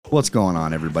What's going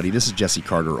on, everybody? This is Jesse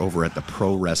Carter over at the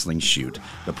Pro Wrestling Shoot.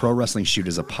 The Pro Wrestling Shoot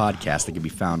is a podcast that can be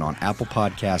found on Apple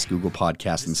Podcasts, Google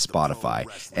Podcasts, and Spotify.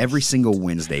 Every single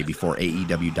Wednesday before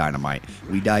AEW Dynamite,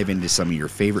 we dive into some of your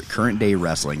favorite current-day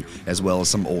wrestling, as well as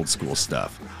some old-school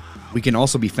stuff. We can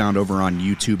also be found over on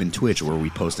YouTube and Twitch, where we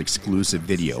post exclusive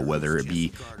video, whether it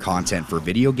be content for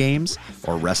video games,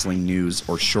 or wrestling news,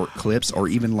 or short clips, or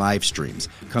even live streams.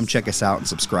 Come check us out and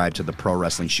subscribe to the Pro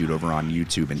Wrestling Shoot over on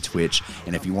YouTube and Twitch.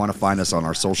 And if you want to find us on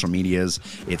our social medias,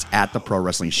 it's at the Pro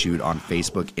Wrestling Shoot on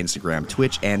Facebook, Instagram,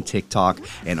 Twitch, and TikTok,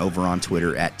 and over on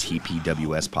Twitter at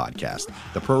TPWS Podcast.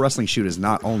 The Pro Wrestling Shoot is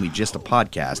not only just a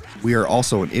podcast, we are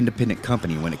also an independent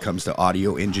company when it comes to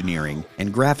audio engineering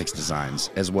and graphics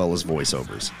designs, as well as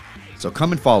voiceovers. So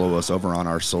come and follow us over on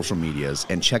our social medias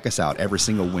and check us out every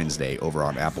single Wednesday over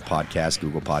on Apple Podcasts,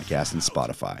 Google Podcasts, and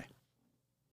Spotify.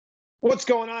 What's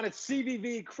going on? It's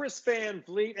CVV, Chris Van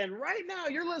Vliet, and right now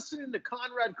you're listening to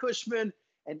Conrad Cushman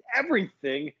and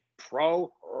everything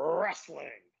pro wrestling.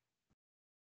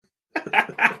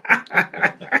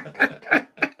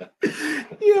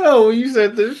 Yo, when you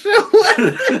said the show,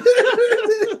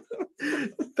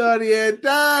 thought he had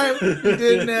time. He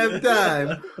didn't have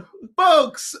time.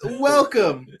 Folks,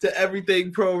 welcome to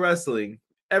Everything Pro Wrestling.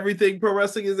 Everything Pro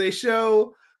Wrestling is a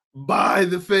show by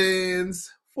the fans,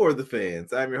 for the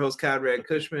fans. I'm your host, Conrad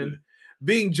Cushman,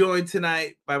 being joined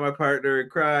tonight by my partner in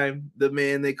crime, the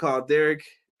man they call Derek.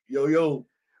 Yo.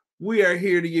 We are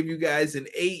here to give you guys an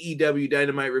AEW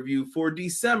Dynamite review for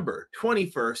December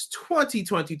 21st,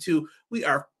 2022. We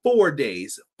are 4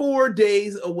 days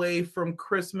away from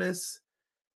Christmas.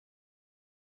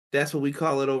 That's what we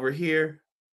call it over here.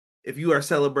 If you are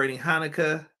celebrating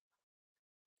Hanukkah,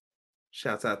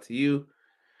 shouts out to you.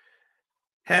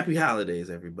 Happy holidays,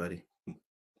 everybody.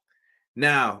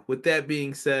 Now, with that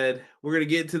being said, we're going to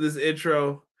get into this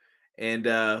intro. And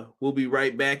we'll be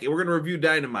right back. And we're going to review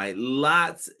Dynamite.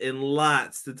 Lots and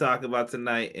lots to talk about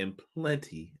tonight and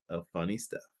plenty of funny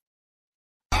stuff.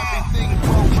 Everything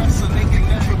pro wrestling, they can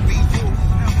never be you.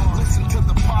 Listen to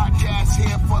the podcast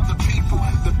here for the people.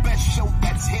 The best show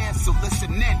that's here, so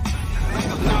listen in. Let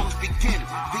the knowledge begin.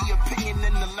 The opinion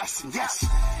and the lesson. Yes,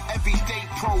 everyday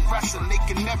pro wrestling, they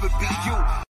can never be you.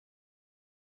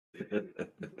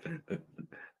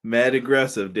 Mad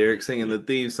aggressive. Derek singing the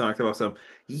theme song about some.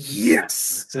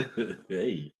 Yes.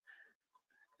 Hey.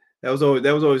 That was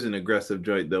always an aggressive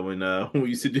joint though when we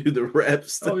used to do the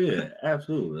reps. Oh yeah,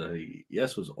 absolutely.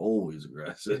 Yes was always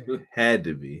aggressive. Had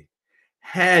to be.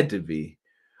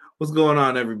 What's going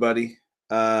on, everybody?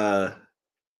 I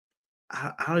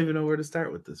don't even know where to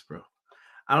start with this, bro.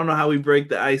 I don't know how we break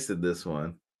the ice in this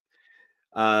one.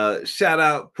 Shout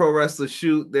out Pro Wrestler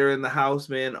Shoot. They're in the house,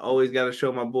 man. Always got to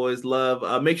show my boys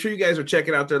love. Make sure you guys are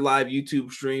checking out their live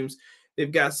YouTube streams.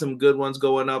 They've got some good ones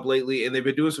going up lately, and they've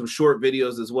been doing some short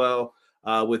videos as well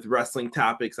with wrestling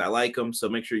topics. I like them, so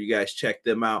make sure you guys check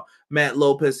them out. Matt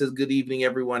Lopez says, good evening,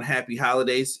 everyone. Happy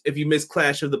holidays. If you missed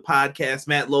Clash of the Podcast,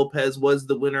 Matt Lopez was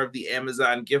the winner of the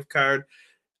Amazon gift card.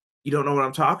 You don't know what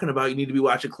I'm talking about, you need to be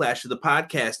watching Clash of the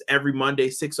Podcast every Monday,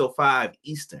 6:05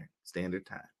 Eastern Standard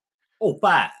Time. Oh,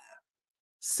 5.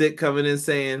 Sick coming in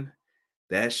saying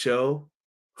that show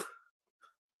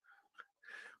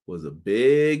was a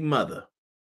big mother.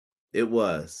 It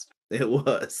was.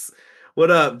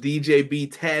 What up, DJ B,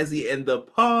 Tazzy, and the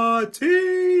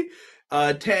party?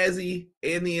 Tazzy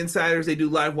and the Insiders, they do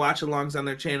live watch-alongs on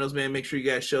their channels, man. Make sure you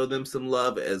guys show them some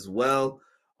love as well.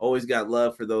 Always got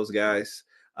love for those guys.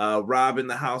 Rob in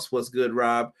the house. What's good,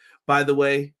 Rob? By the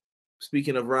way,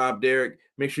 speaking of Rob, Derek,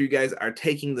 make sure you guys are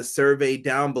taking the survey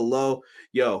down below.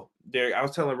 Yo, Derek, I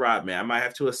was telling Rob, man, I might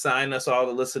have to assign us all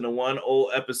to listen to one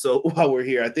old episode while we're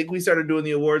here. I think we started doing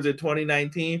the awards in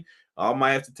 2019. I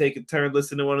might have to take a turn,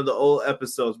 listen to one of the old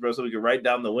episodes, bro, so we can write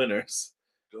down the winners.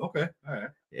 Okay. All right.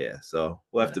 Yeah, so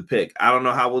we'll have to pick. I don't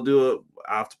know how we'll do it.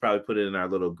 I'll have to probably put it in our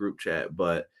little group chat,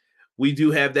 but we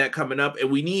do have that coming up,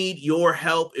 and we need your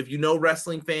help. If you know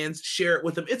wrestling fans, share it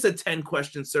with them. It's a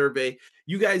 10-question survey.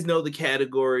 You guys know the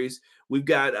categories. We've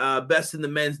got best in the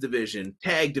men's division,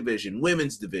 tag division,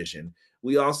 women's division.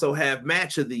 We also have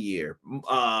match of the year.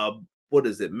 What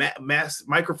is it?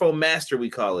 Microphone master, we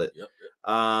call it. Yep.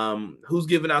 Who's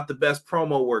giving out the best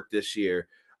promo work this year?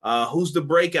 Who's the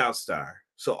breakout star?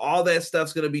 So all that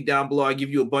stuff's going to be down below. I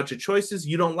give you a bunch of choices.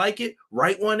 You don't like it?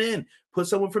 Write one in. Put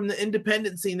someone from the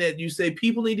independent scene that you say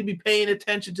people need to be paying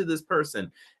attention to this person,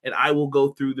 and I will go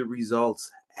through the results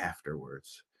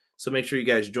afterwards. So make sure you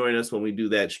guys join us when we do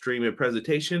that stream and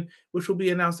presentation, which will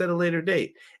be announced at a later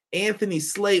date. Anthony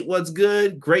Slate, what's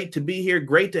good? Great to be here.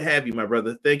 Great to have you, my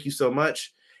brother. Thank you so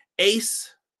much.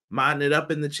 Ace, modding it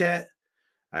up in the chat.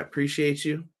 I appreciate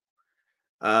you.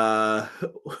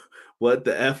 What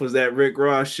the F was that Rick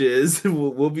Ross shiz?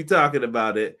 We'll be talking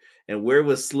about it. And where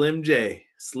was Slim J?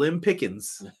 Slim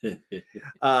Pickens.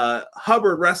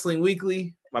 Hubbard Wrestling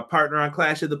Weekly, my partner on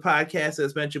Clash of the Podcast,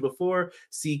 as mentioned before.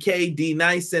 CK, D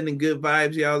Nice, sending good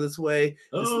vibes, y'all, this way.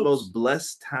 This is the most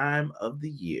blessed time of the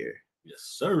year. Yes,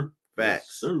 sir.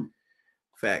 Facts. Yes, sir.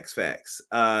 Facts.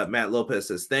 Matt Lopez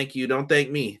says, thank you. Don't thank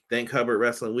me. Thank Hubbard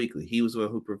Wrestling Weekly. He was the one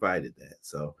who provided that.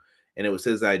 So, and it was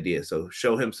his idea. So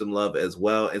show him some love as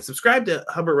well. And subscribe to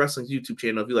Hubbard Wrestling's YouTube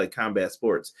channel if you like combat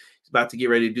sports. He's about to get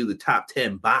ready to do the top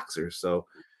 10 boxers. So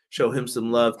show him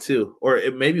some love too. Or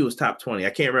maybe it was top 20.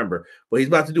 I can't remember. But he's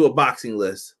about to do a boxing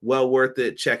list. Well worth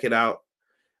it. Check it out.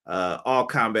 All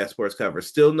combat sports cover.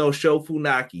 Still no Sho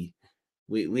Funaki.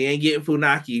 We ain't getting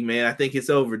Funaki, man. I think it's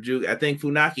over, Juke. I think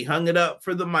Funaki hung it up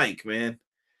for the mic, man.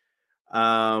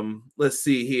 Let's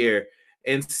see here.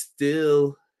 And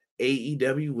still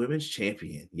AEW Women's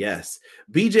Champion. Yes.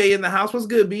 BJ in the house. What's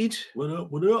good, Beach? What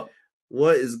up? What up?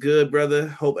 What is good, brother?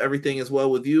 Hope everything is well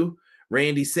with you.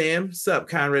 Randy Sam. Sup,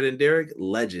 Conrad and Derek.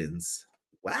 Legends.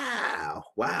 Wow.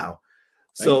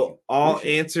 So all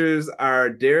answers are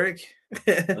Derek.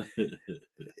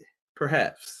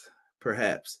 Perhaps.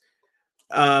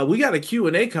 We got a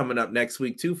Q&A coming up next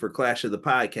week too for Clash of the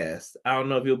Podcast. I don't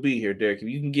know if you'll be here, Derek. If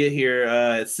you can get here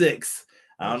at 6,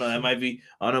 I don't know. That might be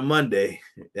on a Monday.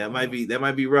 That might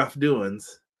be rough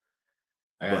doings.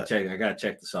 I gotta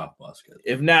check the softball schedule.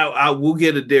 If not, we'll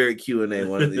get a Derek Q&A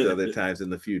one of these other times in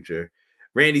the future.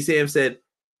 Randy Sam said,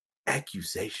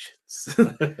 accusations.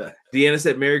 Deanna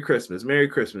said, Merry Christmas. Merry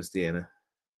Christmas, Deanna.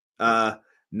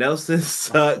 Nelson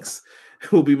sucks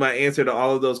will be my answer to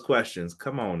all of those questions.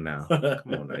 Come on now.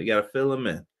 You gotta fill them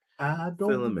in. I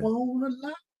don't want a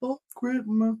lot for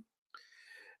Christmas.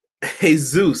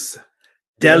 Jesus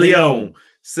DeLeon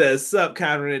says, sup,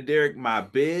 Conrad and Derek, my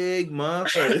big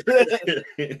motherfucker.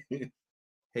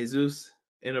 Jesus,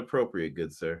 inappropriate,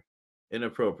 good sir.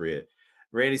 Inappropriate.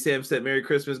 Randy Sam said, Merry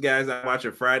Christmas, guys. I'm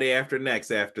watching Friday After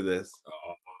Next after this.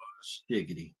 Oh,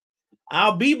 stiggity.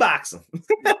 I'll be boxing.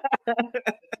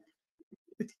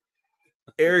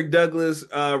 Eric Douglas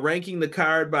ranking the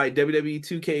card by WWE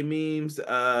 2K memes.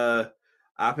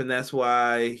 And that's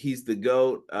why he's the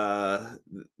GOAT.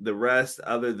 The rest,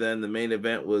 other than the main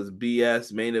event, was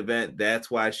BS. Main event,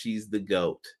 that's why she's the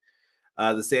GOAT.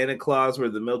 The Santa Claus were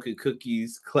the Milk and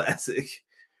Cookies classic.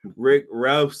 Rick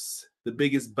Ross, the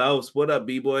biggest boss. What up,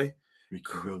 B-boy?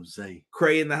 Ricky Rose.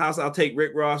 Cray in the house. I'll take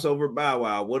Rick Ross over Bow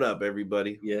Wow. What up,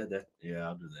 everybody? Yeah,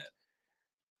 I'll do that.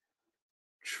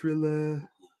 Trilla.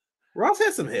 Ross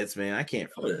had some hits, man. I can't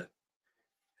forget.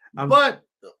 But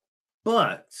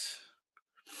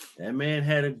that man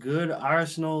had a good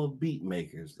arsenal of beat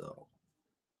makers, though.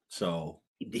 So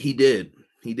he did.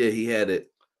 He had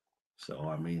it. So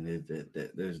I mean,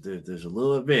 there's a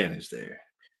little advantage there.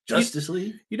 Justice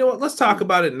League. You know what? Let's talk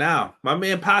about it now. My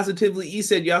man Positively E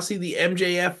said, y'all see the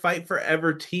MJF Fight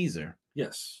Forever teaser?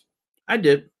 Yes. I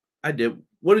did.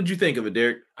 What did you think of it,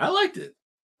 Derek? I liked it.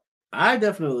 I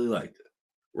definitely liked it.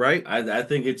 Right? I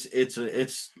think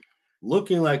it's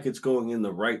looking like it's going in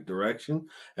the right direction.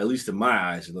 At least in my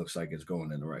eyes, it looks like it's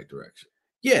going in the right direction.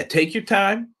 Yeah, take your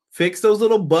time. Fix those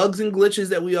little bugs and glitches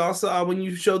that we all saw when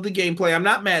you showed the gameplay. I'm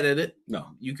not mad at it. No.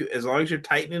 You could, as long as you're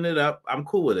tightening it up, I'm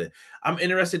cool with it. I'm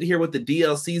interested to hear what the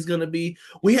DLC is going to be.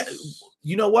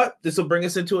 You know what? This will bring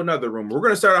us into another rumor. We're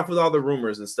going to start off with all the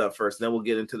rumors and stuff first, and then we'll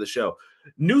get into the show.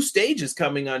 New stage is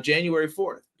coming on January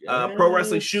 4th. Yes. Pro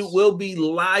Wrestling Shoot will be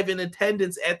live in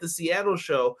attendance at the Seattle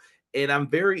show, and I'm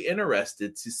very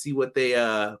interested to see what they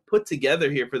put together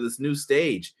here for this new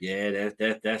stage. Yeah,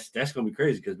 that's gonna be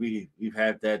crazy because we've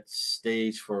had that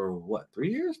stage for what, 3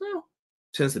 years now?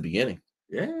 Since the beginning.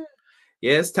 Yeah,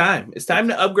 it's time. It's time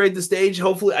to upgrade the stage.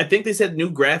 Hopefully, I think they said new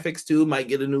graphics too, might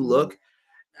get a new look.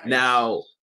 Nice. Now,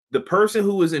 the person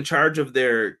who was in charge of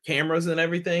their cameras and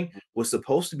everything was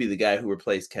supposed to be the guy who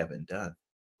replaced Kevin Dunn.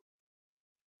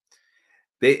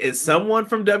 Someone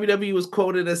from WWE was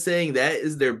quoted as saying that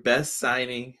is their best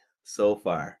signing so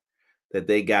far, that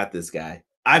they got this guy.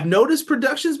 I've noticed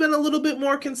production's been a little bit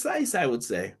more concise, I would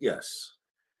say. Yes,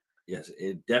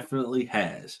 it definitely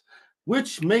has,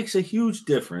 which makes a huge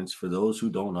difference for those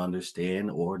who don't understand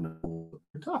or know what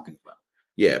we're talking about.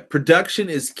 Yeah, production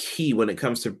is key when it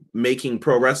comes to making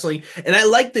pro wrestling. And I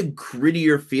like the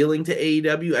grittier feeling to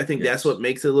AEW. I think that's what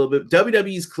makes it a little bit.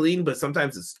 WWE's clean, but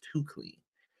sometimes it's too clean.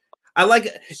 I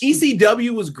like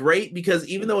ECW was great because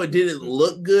even though it didn't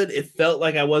look good, it felt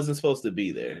like I wasn't supposed to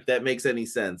be there. If that makes any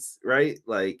sense, right?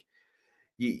 Like,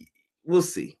 we'll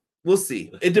see.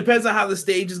 It depends on how the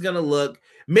stage is going to look.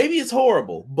 Maybe it's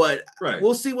horrible, but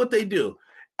we'll see what they do.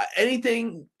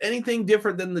 anything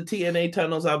different than the TNA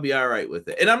tunnels, I'll be all right with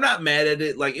it. And I'm not mad at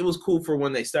it. Like, it was cool for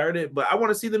when they started, but I want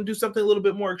to see them do something a little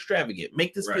bit more extravagant.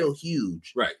 Make this feel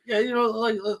huge. Right. Yeah, you know,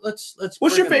 like let's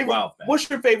What's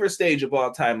your favorite stage of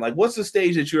all time? Like, what's the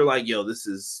stage that you're like, yo, this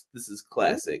is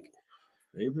classic?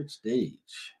 Favorite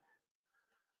stage?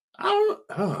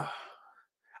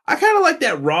 I kind of like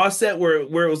that Raw set where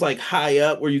it was like high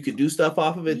up where you could do stuff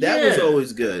off of it. That was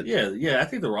always good. Yeah. I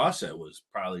think the Raw set was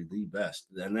probably the best.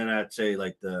 And then I'd say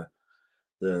like the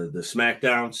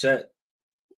SmackDown set.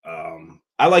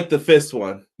 I like the fist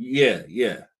one. Yeah.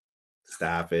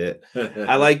 Stop it.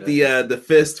 I like the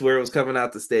fist where it was coming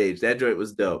out the stage. That joint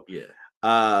was dope.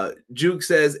 Yeah. Juke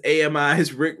says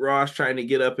AMI's Rick Ross trying to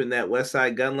get up in that West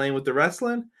Side gun lane with the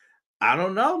wrestling. I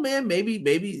don't know, man. Maybe.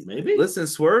 Listen,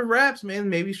 Swerve Raps, man.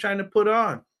 Maybe he's trying to put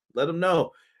on. Let him know.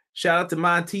 Shout out to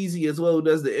Montezi as well, who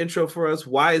does the intro for us.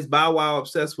 Why is Bow Wow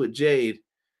obsessed with Jade?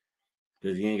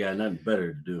 Because he ain't got nothing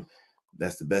better to do.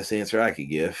 That's the best answer I could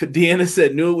give. Deanna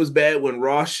said, knew it was bad when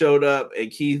Ross showed up and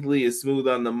Keith Lee is smooth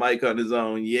on the mic on his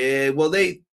own. Yeah, well,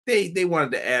 they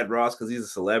wanted to add Ross because he's a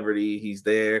celebrity. He's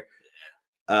there.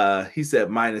 He said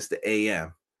minus the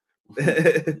AM.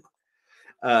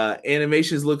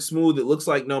 Animations look smooth. It looks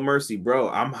like No Mercy, bro.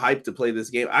 I'm hyped to play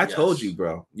this game. I told you,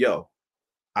 bro. Yo,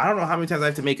 I don't know how many times I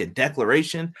have to make a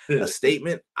declaration, a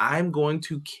statement. I'm going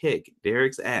to kick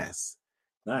Derek's ass.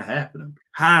 Not happening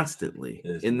constantly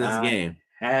in this game.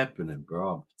 Happening,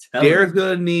 bro. Derek's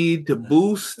gonna need to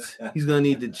boost. He's gonna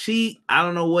need to cheat. I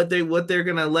don't know what they're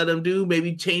gonna let him do.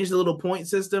 Maybe change the little point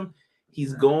system.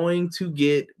 He's going to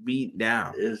get beat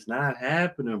down. It's not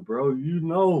happening, bro. You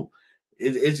know.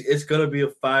 It's gonna be a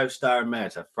 5-star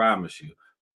match, I promise you.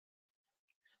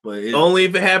 But only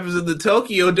if it happens in the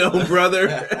Tokyo Dome,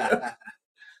 brother.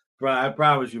 Bro, I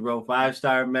promise you, bro.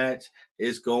 5-star match.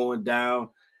 It's going down.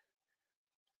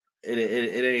 It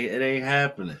ain't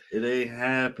happening. It ain't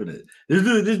happening.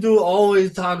 This dude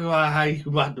always talking about how you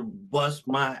about to bust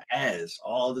my ass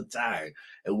all the time,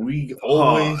 and we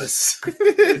always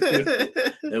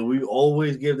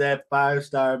give that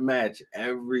 5-star match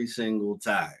every single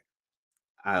time.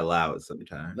 I allow it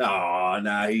sometimes.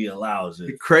 No, he allows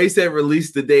it. Cray said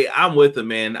release the date. I'm with him,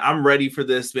 man. I'm ready for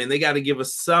this, man. They got to give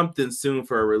us something soon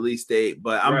for a release date,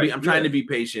 but I'm trying to be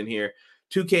patient here.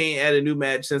 2K ain't had a new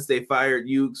match since they fired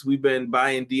Ukes. We've been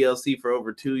buying DLC for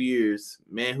over 2 years.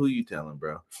 Man, who you telling,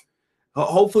 bro?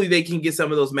 Hopefully they can get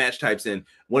some of those match types in.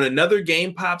 When another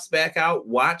game pops back out,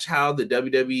 watch how the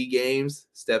WWE games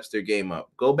steps their game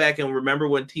up. Go back and remember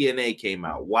when TNA came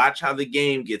out. Watch how the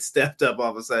game gets stepped up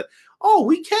all of a sudden. Oh,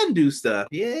 we can do stuff.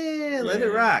 Yeah, let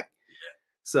it rock. Yeah.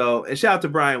 So, and shout out to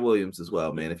Brian Williams as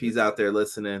well, man. If he's out there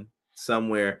listening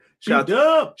somewhere, shout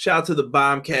out to the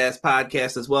Bombcast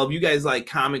podcast as well. If you guys like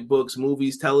comic books,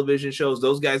 movies, television shows,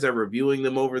 those guys are reviewing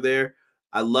them over there.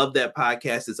 I love that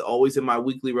podcast. It's always in my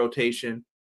weekly rotation.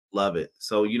 Love it.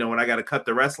 So, you know, when I got to cut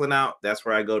the wrestling out, that's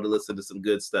where I go to listen to some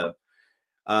good stuff.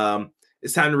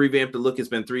 It's time to revamp the look. It's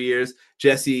been 3 years.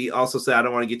 Jesse also said, I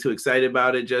don't want to get too excited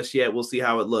about it just yet. We'll see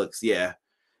how it looks. Yeah.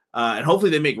 And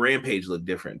hopefully they make Rampage look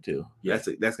different too. Yeah.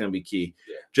 That's going to be key.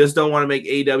 Yeah. Just don't want to make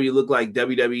AEW look like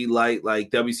WWE light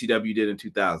like WCW did in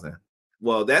 2000.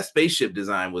 Well, that spaceship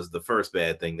design was the first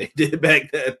bad thing they did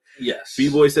back then. Yes.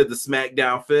 B-Boy said the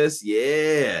SmackDown fist.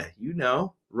 Yeah, you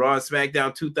know. Raw and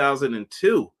SmackDown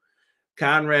 2002.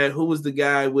 Conrad, who was the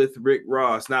guy with Rick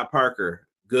Ross, not Parker?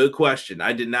 Good question.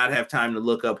 I did not have time to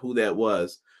look up who that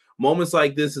was. Moments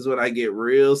like this is when I get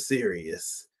real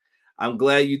serious. I'm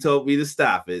glad you told me to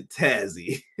stop it.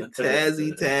 Tazzy.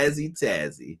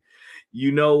 Tazzy.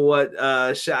 You know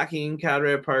what shocking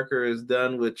Conrad Parker is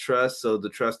done with Trust, so the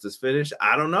Trust is finished?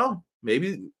 I don't know.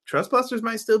 Maybe Trustbusters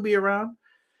might still be around.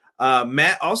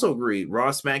 Matt also agreed.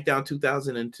 Raw SmackDown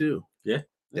 2002. Yeah.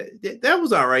 That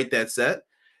was all right, that set.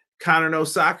 Connor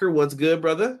knows soccer. What's good,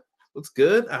 brother? What's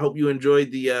good? I hope you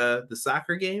enjoyed the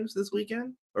soccer games this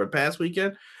weekend or past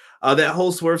weekend. That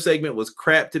whole Swerve segment was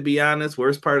crap, to be honest.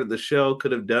 Worst part of the show.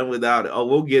 Could have done without it. Oh,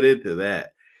 we'll get into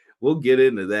that.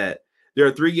 There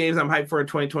are 3 games I'm hyped for in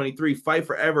 2023. Fight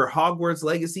Forever, Hogwarts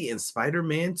Legacy, and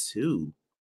Spider-Man 2.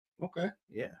 Okay.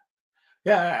 Yeah.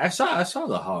 Yeah, I saw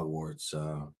the Hogwarts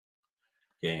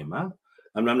game.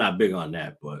 I'm not big on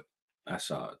that, but I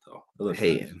saw it, though.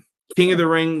 Hey, King of the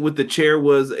Ring with the chair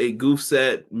was a goof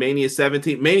set. Mania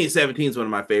 17. Mania 17 is one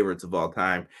of my favorites of all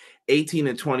time. 18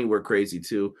 and 20 were crazy,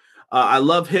 too. I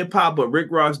love hip-hop, but Rick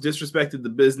Ross disrespected the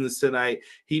business tonight.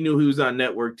 He knew he was on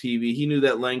network TV. He knew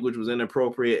that language was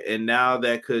inappropriate, and now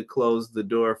that could close the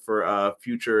door for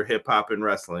future hip-hop and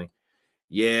wrestling.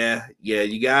 Yeah,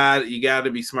 you got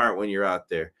to be smart when you're out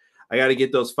there. I got to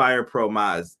get those Fire Pro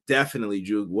mods. Definitely,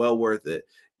 Juke. Well worth it.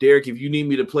 Derek, if you need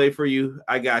me to play for you,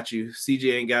 I got you.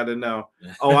 CJ ain't got to know.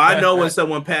 Oh, I know when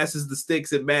someone passes the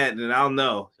sticks at Madden, and I'll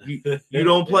know. You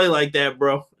don't play like that,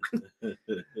 bro.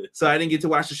 So I didn't get to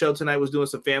watch the show tonight. Was doing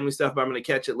some family stuff, but I'm going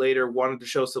to catch it later. Wanted to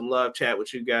show some love, chat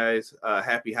with you guys.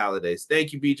 Happy holidays.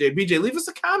 Thank you, BJ. BJ, leave us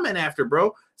a comment after,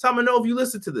 bro. So I'm going to know if you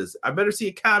listen to this. I better see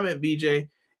a comment, BJ,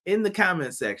 in the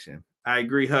comment section. I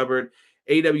agree, Hubbard.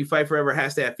 AEW Fight Forever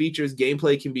has to have features.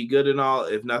 Gameplay can be good and all.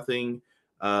 If nothing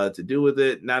to do with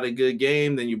it, not a good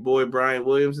game, then your boy Brian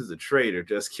Williams is a traitor.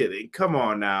 Just kidding. Come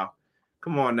on now.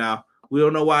 We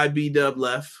don't know why B-Dub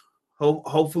left.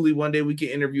 Hopefully one day we can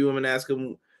interview him and ask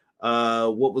him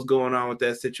what was going on with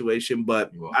that situation,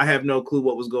 but I have no clue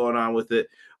what was going on with it.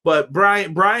 But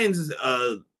Brian's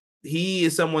he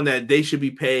is someone that they should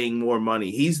be paying more money.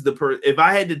 He's the if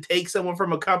I had to take someone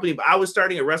from a company, if I was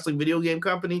starting a wrestling video game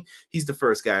company, he's the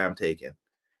first guy I'm taking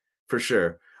for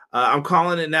sure. I'm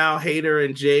calling it now. Hater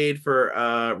and Jade for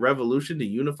Revolution to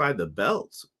unify the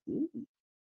belts. Ooh.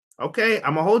 Okay,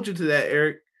 I'm gonna hold you to that,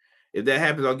 Eric. If that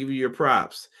happens, I'll give you your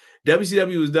props.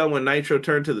 WCW was done when Nitro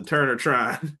turned to the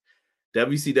Turnertron.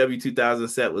 WCW 2000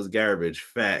 set was garbage.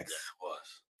 Facts.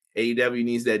 Yeah, it was. AEW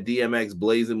needs that DMX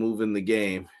blazing move in the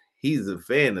game. He's a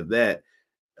fan of that.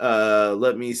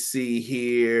 Let me see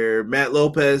here. Matt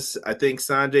Lopez. I think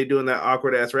Sanjay doing that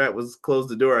awkward ass rap was close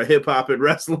the door of hip hop and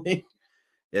wrestling.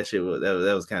 That shit was that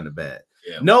was kind of bad.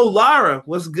 Yeah. No, Lara,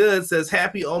 what's good? Says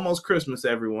happy almost Christmas,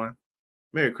 everyone.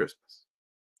 Merry Christmas.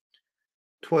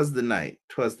 'Twas the night.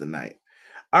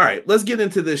 All right, let's get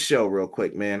into this show real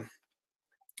quick, man.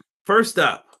 First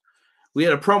up, we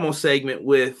had a promo segment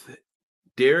with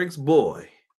Derek's boy,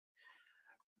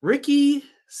 Ricky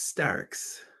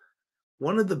Starks.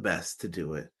 One of the best to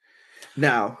do it.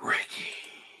 Now,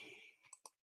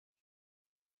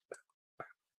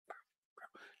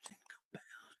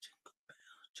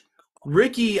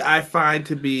 Ricky, I find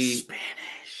to be Spanish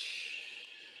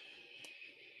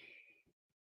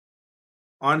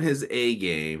on his A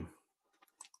game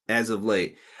as of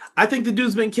late. I think the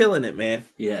dude's been killing it, man.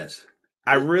 Yes.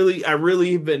 I really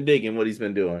have been digging what he's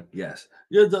been doing. Yes.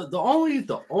 Yeah, the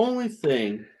only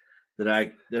thing that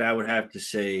I would have to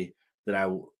say that I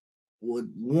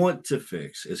would want to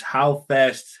fix is how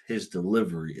fast his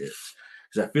delivery is.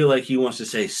 Because I feel like he wants to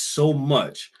say so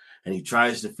much and he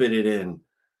tries to fit it in.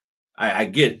 I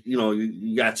get,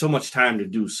 you got so much time to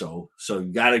do so you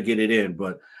got to get it in.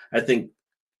 But I think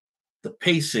the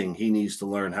pacing, he needs to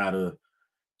learn how to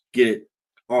get it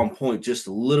on point just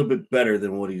a little bit better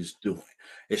than what he's doing.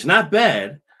 It's not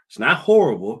bad. It's not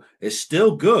horrible. It's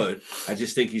still good. I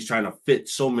just think he's trying to fit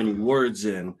so many words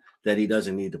in that he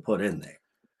doesn't need to put in there.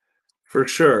 For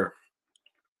sure,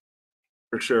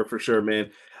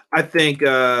 man. I think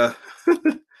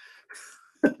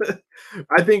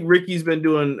I think Ricky's been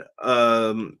doing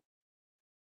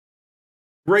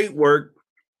great work,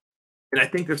 and I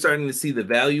think they're starting to see the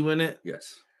value in it.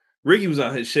 Yes. Ricky was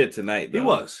on his shit tonight, though.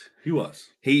 He was.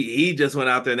 He just went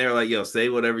out there and they were like, yo, say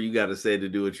whatever you got to say to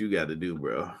do what you got to do,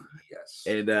 bro. Yes.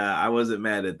 And I wasn't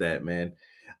mad at that, man.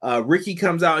 Ricky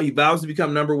comes out. He vows to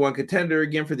become number one contender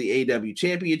again for the AEW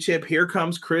Championship. Here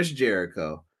comes Chris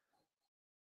Jericho.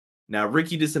 Now,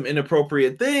 Ricky did some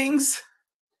inappropriate things,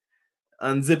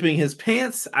 unzipping his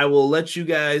pants. I will let you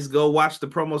guys go watch the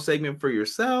promo segment for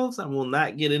yourselves. I will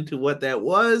not get into what that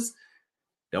was.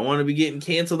 Don't want to be getting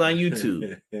canceled on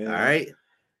YouTube. All right.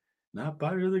 Not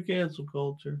part of the cancel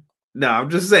culture. No, I'm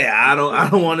just saying I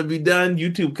don't want to be done.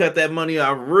 YouTube cut that money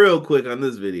off real quick on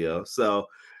this video. So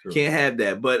can't have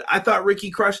that. But I thought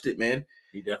Ricky crushed it, man.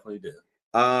 He definitely did.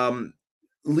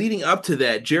 Leading up to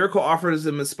that, Jericho offered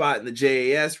him a spot in the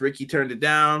JAS. Ricky turned it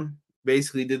down.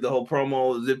 Basically did the whole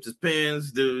promo, zipped his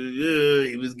pants.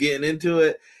 He was getting into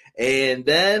it. And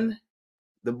then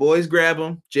the boys grab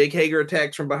him. Jake Hager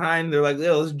attacks from behind. They're like,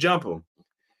 yo, let's jump him.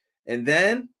 And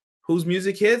then whose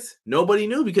music hits? Nobody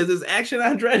knew because it's Action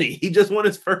Andretti. He just won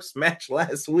his first match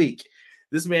last week.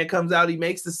 This man comes out. He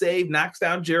makes the save, knocks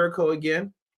down Jericho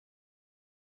again.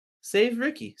 Saves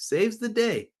Ricky. Saves the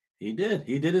day. He did.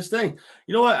 He did his thing.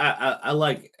 You know what? I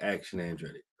like Action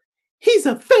Andretti. He's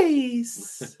a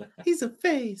face. He's a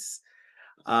face.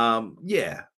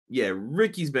 Yeah,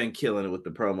 Ricky's been killing it with the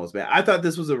promos, man. I thought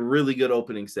this was a really good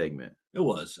opening segment. It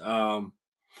was.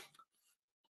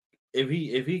 If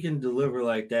he can deliver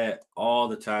like that all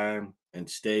the time and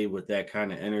stay with that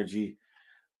kind of energy,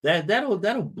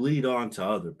 that'll bleed on to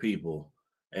other people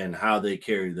and how they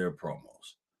carry their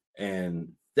promos. And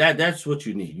that's what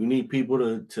you need. You need people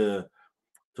to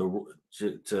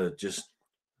just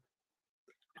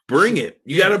bring it.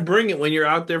 You got to bring it when you're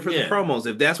out there for the promos.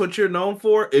 If that's what you're known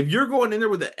for, if you're going in there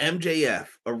with an MJF,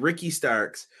 a Ricky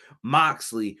Starks,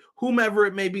 Moxley, whomever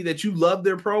it may be that you love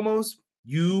their promos,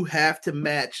 you have to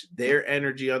match their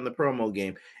energy on the promo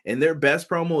game. And their best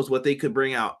promo is what they could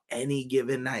bring out any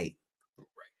given night.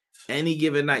 Any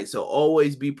given night. So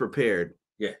always be prepared.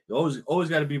 Yeah, always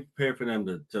got to be prepared for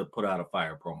them to put out a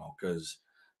fire promo, because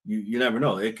you never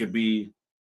know. It could be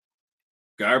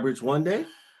garbage one day,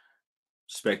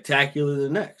 spectacular the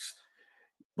next.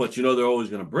 But you know they're always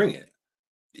going to bring it.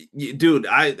 Dude,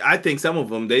 I think some of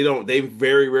them, they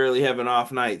very rarely have an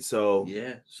off night. So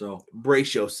yeah, so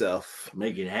brace yourself.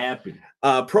 Make it happen.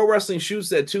 Pro Wrestling Shoot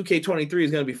said 2K23 is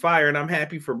going to be fire, and I'm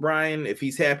happy for Brian. If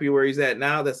he's happy where he's at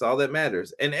now, that's all that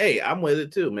matters. And hey, I'm with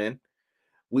it too, man.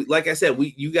 Like I said,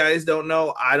 you guys don't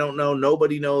know. I don't know.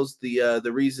 Nobody knows the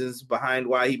reasons behind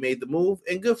why he made the move,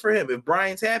 and good for him. If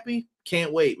Brian's happy,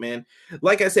 can't wait, man.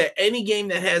 Like I said, any game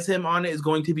that has him on it is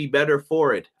going to be better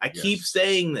for it. I keep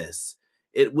saying this.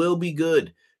 It will be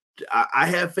good. I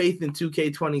have faith in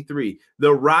 2K23.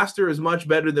 The roster is much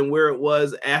better than where it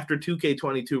was after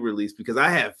 2K22 release, because I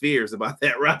have fears about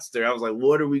that roster. I was like,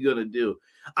 what are we going to do?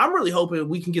 I'm really hoping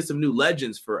we can get some new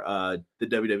legends for the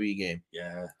WWE game.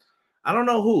 Yeah. I don't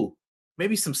know who.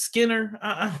 Maybe some Skinner.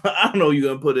 I don't know who you're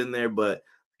going to put in there, but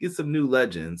get some new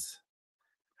legends.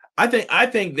 I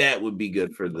think that would be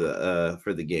good for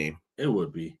the game. It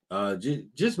would be.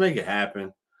 Just make it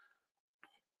happen.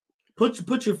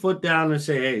 Put your foot down and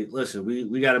say, hey, listen,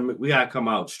 we gotta come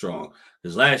out strong,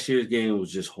 because last year's game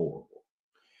was just horrible.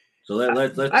 So I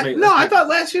thought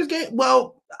last year's game.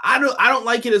 Well, I don't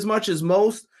like it as much as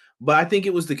most, but I think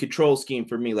it was the control scheme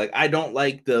for me. Like, I don't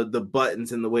like the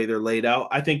buttons and the way they're laid out.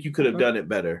 I think you could have done it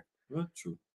better. That's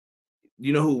true.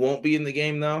 You know who won't be in the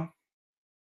game though?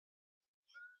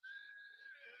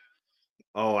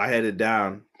 Oh, I had it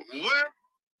down. What?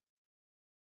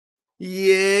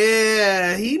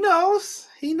 Yeah, he knows.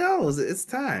 He knows. It's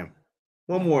time.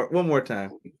 One more time.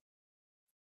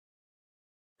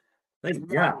 Thank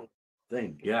God.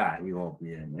 Thank God he won't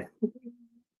be in there.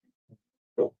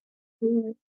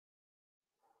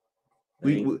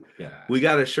 We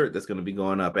got a shirt that's going to be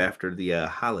going up after the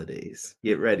holidays.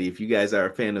 Get ready if you guys are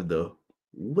a fan of the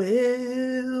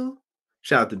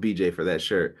shout out to BJ for that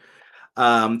shirt.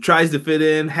 Tries to fit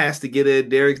in, has to get in.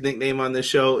 Derek's nickname on this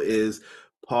show is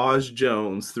Pause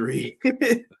Jones 3.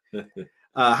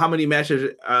 How many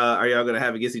matches are y'all gonna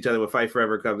have against each other when Fight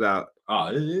Forever comes out?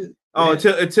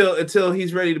 Until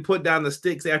he's ready to put down the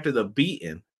sticks after the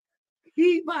beating.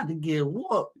 He about to get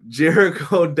whooped.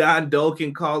 Jericho Don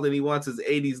Dolkin called and he wants his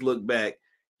 80s look back.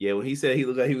 Yeah, when he said he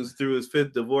looked like he was through his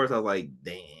 5th divorce, I was like,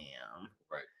 damn.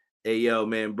 Right. Hey, yo,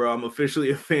 man, bro, I'm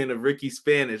officially a fan of Ricky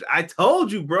Spanish. I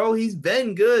told you, bro, he's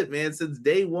been good, man, since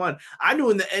day one. I knew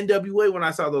in the NWA when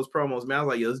I saw those promos, man, I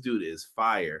was like, yo, this dude is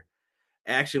fire.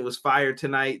 Action was fire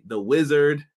tonight. The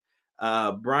Wizard.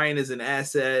 Brian is an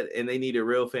asset, and they need a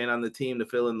real fan on the team to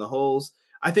fill in the holes.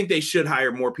 I think they should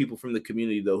hire more people from the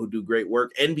community, though, who do great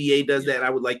work. NBA does that, and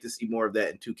I would like to see more of that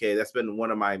in 2K. That's been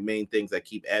one of my main things I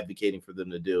keep advocating for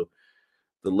them to do.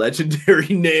 The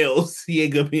legendary Nails. He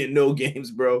ain't going to be in no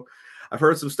games, bro. I've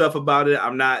heard some stuff about it.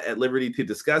 I'm not at liberty to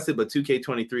discuss it, but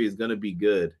 2K23 is going to be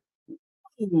good.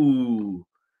 Ooh,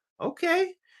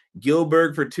 okay.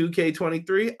 Gilbert for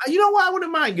 2K23. You know what? I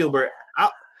wouldn't mind Gilbert.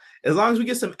 As long as we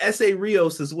get some S.A.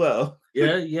 Rios as well.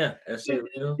 Yeah. S.A.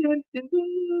 Rios.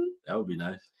 That would be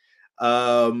nice.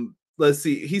 Let's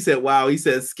see. He said, wow. He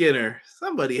said Skinner.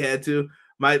 Somebody had to.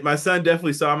 My son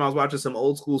definitely saw him. I was watching some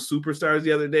old school superstars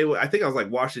the other day. I think I was like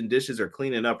washing dishes or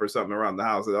cleaning up or something around the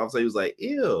house. And all of a sudden he was like,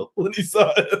 ew, when he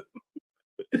saw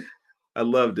him. I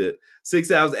loved it.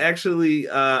 6 hours. Actually,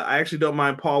 I actually don't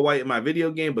mind Paul White in my video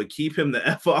game, but keep him the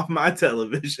F off my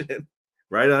television.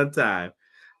 Right on time.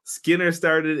 Skinner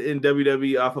started in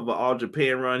WWE off of an All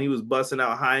Japan run. He was busting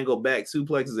out high angle back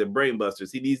suplexes and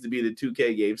brainbusters. He needs to be in the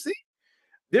 2K game. See,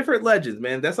 different legends,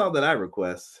 man. That's all that I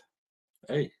request.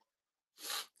 Hey,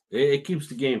 it keeps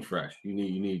the game fresh. You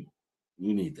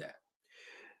need that.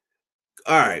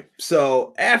 All right.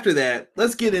 So after that,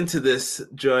 let's get into this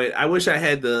joint. I wish I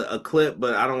had a clip,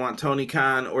 but I don't want Tony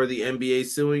Khan or the NBA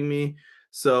suing me.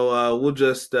 So we'll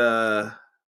just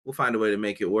we'll find a way to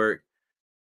make it work.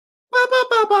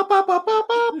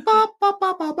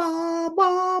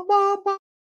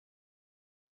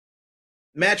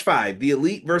 Match 5, the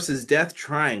Elite versus Death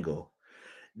Triangle.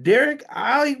 Derek,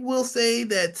 I will say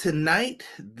that tonight,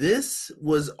 this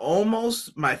was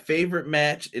almost my favorite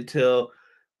match until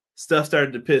stuff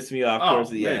started to piss me off towards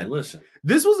the end. Listen,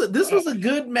 this was a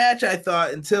good match, I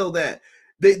thought, until that.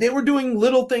 They were doing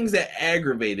little things that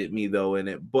aggravated me though in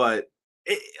it, but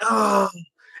and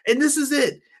this is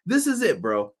it. This is it,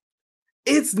 bro.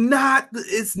 It's not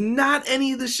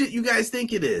any of the shit you guys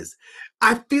think it is.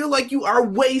 I feel like you are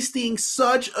wasting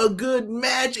such a good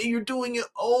match and you're doing it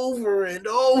over and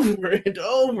over and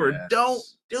over. Yes. Don't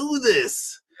do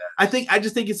this. I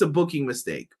just think it's a booking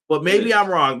mistake. But maybe I'm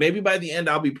wrong. Maybe by the end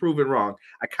I'll be proven wrong.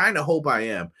 I kind of hope I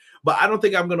am. But I don't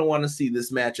think I'm going to want to see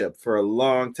this matchup for a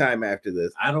long time after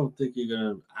this. I don't think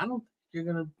you're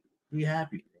gonna be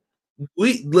happy.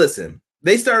 Listen.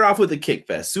 They started off with the kick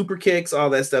fest, super kicks, all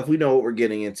that stuff. We know what we're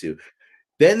getting into.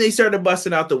 Then they started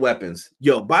busting out the weapons.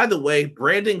 Yo, by the way,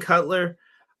 Brandon Cutler,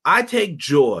 I take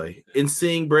joy in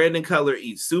seeing Brandon Cutler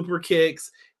eat super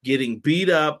kicks, getting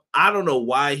beat up. I don't know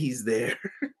why he's there.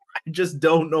 I just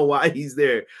don't know why he's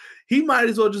there. He might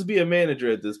as well just be a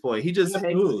manager at this point.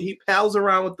 He pals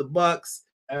around with the Bucks.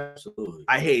 Absolutely.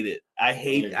 I hate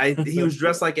it. He was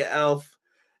dressed like an elf.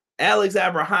 Alex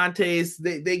Abrahantes,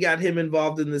 they got him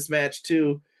involved in this match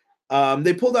too.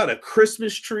 They pulled out a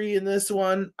Christmas tree in this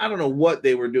one. I don't know what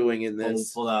they were doing in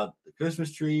this. Pulled out the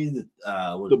Christmas tree,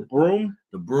 the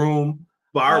broom,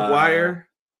 barbed wire,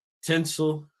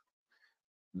 tinsel.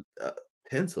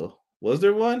 Tinsel. Was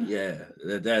there one? Yeah,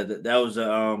 that was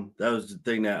the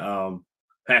thing that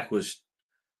Pac was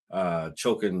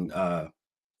choking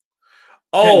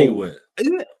Kenny with.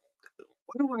 Isn't it?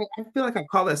 I feel like I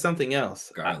call that something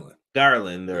else.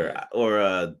 Garland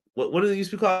or what do they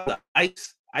used to call it?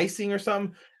 Icing or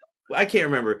something? I can't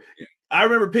remember. Yeah. I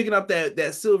remember picking up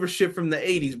that silver shit from the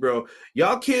 80s, bro.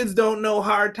 Y'all kids don't know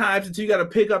hard times until you got to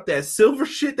pick up that silver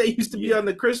shit that used to be on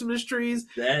the Christmas trees.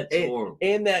 That's horrible.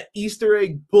 And that Easter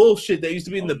egg bullshit that used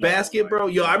to be in the basket, bro.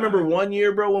 Yo, I remember one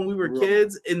year, bro, when we were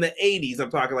kids in the 80s,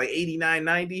 I'm talking like 89,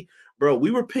 90, bro,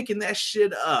 we were picking that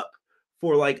shit up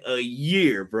for like a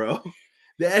year, bro.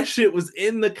 That shit was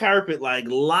in the carpet, like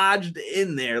lodged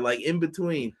in there, like in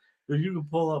between. So you can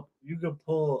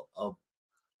pull a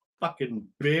fucking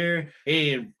bare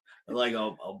hand, like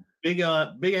a big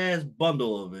ass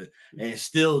bundle of it, and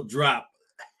still drop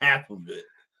half of it.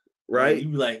 Right? You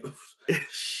be like,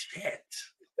 shit.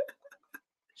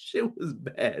 Shit was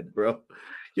bad, bro.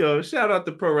 Yo, shout out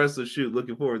to Pro Wrestler Shoot.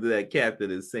 Looking forward to that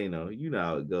Captain Insano. You know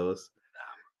how it goes.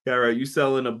 All right, you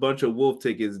selling a bunch of wolf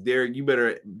tickets. Derek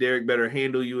better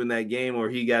handle you in that game, or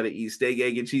he got to eat steak,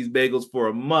 egg, and cheese bagels for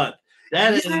a month.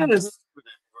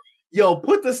 Yo,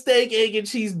 put the steak, egg, and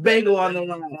cheese bagel on the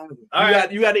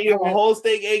line. You got to eat a whole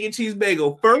steak, egg, and cheese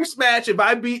bagel. First match, if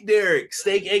I beat Derek,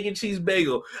 steak, egg, and cheese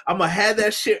bagel, I'm going to have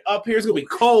that shit up here. It's going to be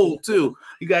cold, too.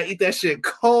 You got to eat that shit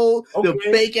cold. Okay.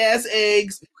 The fake-ass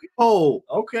eggs, cold.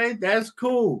 Okay, that's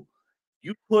cool.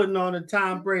 You putting on a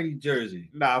Tom Brady jersey.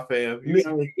 Nah, fam.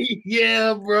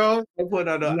 Yeah, bro. I put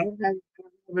on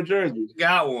a jersey.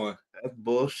 Got one. That's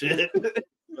bullshit.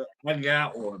 I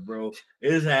got one, bro.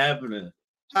 It's happening.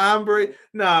 Tom Brady.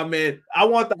 Nah, man. I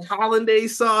want the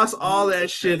hollandaise sauce, all that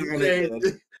shit on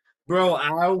it. Bro,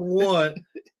 I want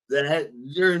that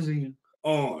jersey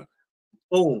on.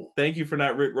 Oh, thank you for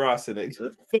not Rick Ross in it.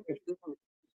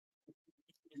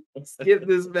 Skip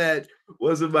this match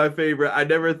wasn't my favorite. I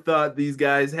never thought these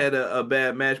guys had a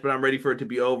bad match, but I'm ready for it to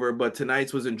be over. But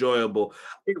tonight's was enjoyable.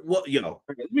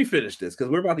 Let me finish this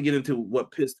because we're about to get into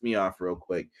what pissed me off real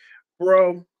quick.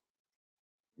 Bro.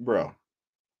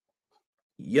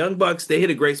 Young Bucks, they hit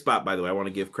a great spot, by the way. I want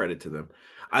to give credit to them.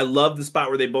 I love the spot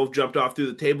where they both jumped off through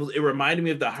the tables. It reminded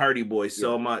me of the Hardy Boys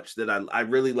so much that I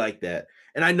really like that.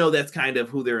 And I know that's kind of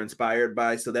who they're inspired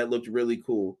by, so that looked really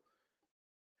cool.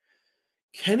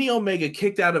 Kenny Omega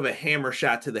kicked out of a hammer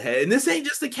shot to the head. And this ain't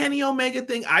just a Kenny Omega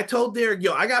thing. I told Derek,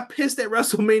 I got pissed at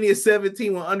WrestleMania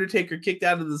 17 when Undertaker kicked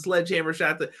out of the sledgehammer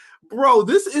shot. Bro,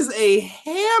 this is a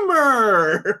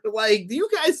hammer. Like, do you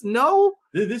guys know?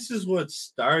 This is what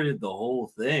started the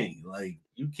whole thing. Like,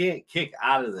 you can't kick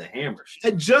out of the hammer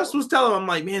shot. I just was telling him, I'm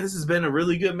like, man, this has been a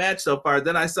really good match so far.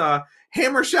 Then I saw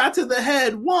hammer shot to the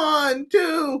head. 1,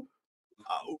 2.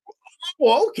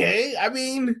 Well, okay. I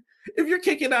mean, if you're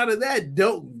kicking out of that,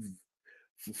 don't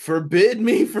forbid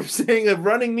me from saying a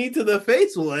running knee to the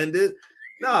face will end it.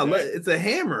 No, it's a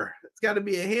hammer. It's got to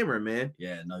be a hammer, man.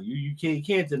 Yeah, no, you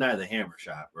can't deny the hammer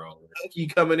shot, bro. You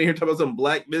come in here talking about some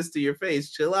black mist to your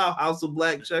face. Chill out, House of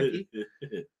Black, Chucky.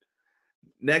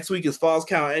 Next week is Falls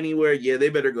Count Anywhere. Yeah, they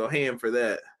better go ham for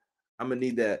that. I'm going to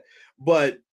need that.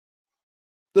 But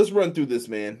let's run through this,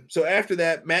 man. So after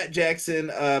that, Matt Jackson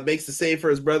makes the save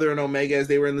for his brother and Omega as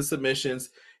they were in the submissions.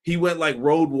 He went like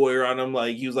Road Warrior on him.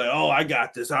 Like, he was like, oh, I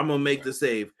got this. I'm going to make the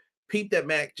save. Peep that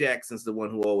Matt Jackson's the one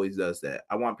who always does that.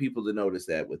 I want people to notice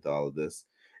that with all of this.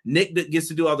 Nick gets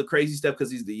to do all the crazy stuff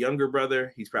because he's the younger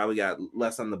brother. He's probably got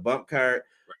less on the bump card.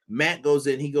 Matt goes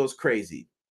in. He goes crazy.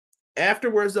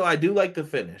 Afterwards, though, I do like the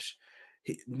finish.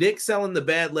 Nick selling the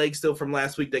bad leg still from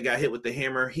last week that got hit with the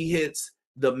hammer. He hits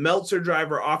the Meltzer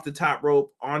driver off the top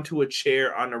rope onto a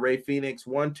chair on the Rey Fenix.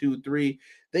 1, 2, 3.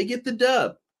 They get the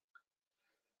dub.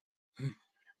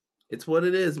 It's what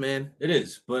it is, man. It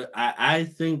is, but I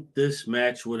think this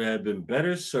match would have been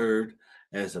better served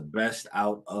as a best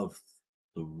out of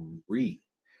 3.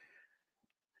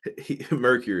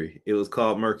 Mercury. It was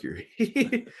called Mercury.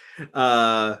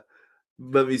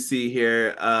 Let me see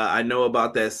here. I know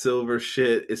about that silver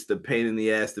shit. It's the pain in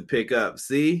the ass to pick up.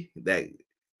 See that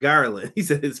Garland? He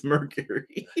said it's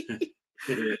Mercury.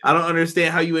 I don't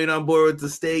understand how you ain't on board with the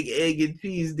steak, egg, and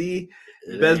cheese, D.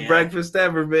 Best breakfast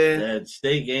ever, man. That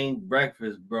steak ain't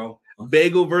breakfast, bro.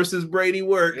 Bagel versus Brady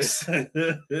works. Yeah.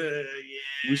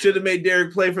 We should have made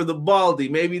Derek play for the Baldy.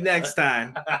 Maybe next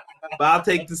time. But I'll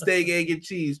take the steak, egg, and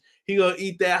cheese. He gonna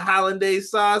eat that hollandaise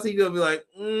sauce. He gonna be like,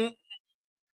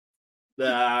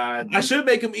 I should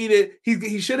make him eat it.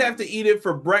 He should have to eat it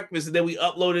for breakfast, and then we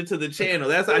upload it to the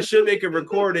channel. I should make him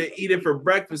record it, eat it for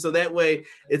breakfast, so that way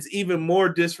it's even more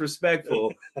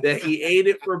disrespectful that he ate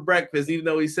it for breakfast, even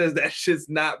though he says that shit's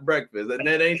not breakfast. And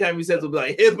then anytime he says, it'll be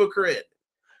like hypocrite.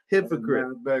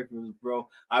 Breakfast, bro.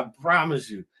 I promise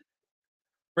you.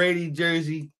 Brady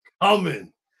jersey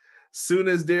coming. Soon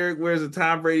as Derek wears a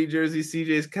Tom Brady jersey,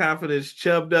 CJ's confidence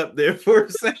chubbed up there for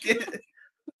a second.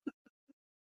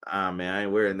 Man, I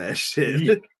ain't wearing that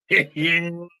shit.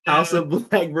 House of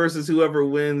Black versus whoever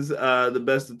wins the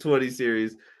best of 20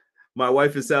 series. My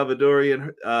wife is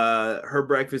Salvadorian. Her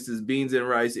breakfast is beans and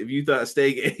rice. If you thought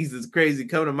steak eggs is crazy,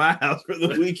 come to my house for the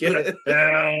weekend.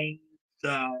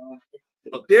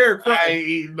 Derek Front. I ain't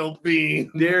eating no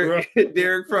beans.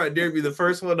 Derek Front. Derek be the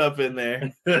first one up in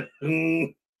there.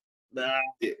 Nah.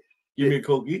 Give me a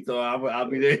coquito. I'll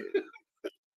be there.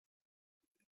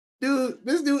 Dude,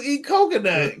 this dude eat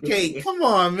coconut cake. Come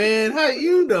on, man. How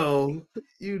you know?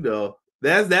 You know.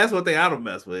 That's one thing I don't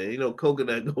mess with. You know,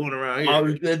 coconut going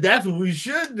around here. That's what we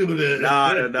should do then.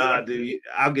 Nah, dude.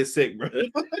 I'll get sick, bro.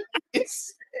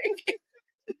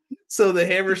 So the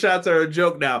hammer shots are a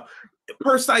joke now.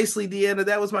 Precisely, Deanna.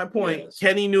 That was my point. Yes.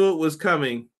 Kenny knew it was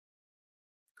coming.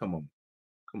 Come on.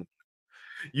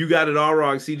 You got it all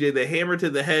wrong, CJ. The hammer to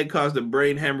the head caused a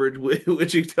brain hemorrhage,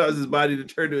 which caused his body to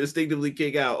turn to instinctively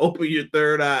kick out. Open your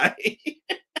third eye.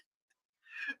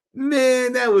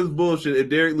 Man, that was bullshit. If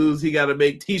Derek loses, he got to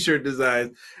make t-shirt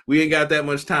designs. We ain't got that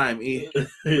much time. We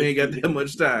ain't got that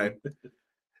much time.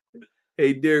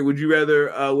 Hey, Derek, would you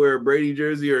rather wear a Brady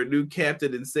jersey or a new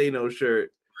Captain Insano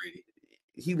shirt? Brady.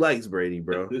 He likes Brady,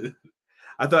 bro.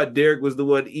 I thought Derek was the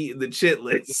one eating the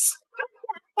chitlets.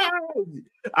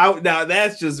 Now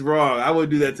that's just wrong. I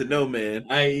wouldn't do that to no man.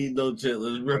 I ain't eat no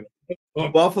chitlins, bro.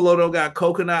 Buffalo don't got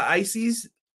coconut ices.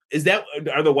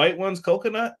 Are the white ones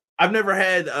coconut? I've never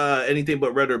had anything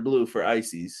but red or blue for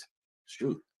ices.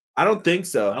 Shoot, I don't think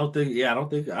so. I don't think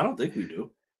we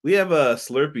do. We have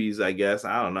Slurpees, I guess.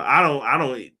 I don't know. I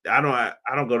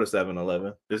don't go to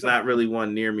 7-Eleven. There's not really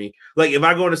one near me. Like if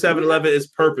I go to 7-Eleven, it's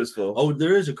purposeful. Oh,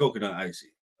 there is a coconut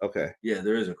icy. Okay. Yeah,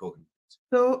 there is a coconut.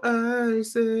 So I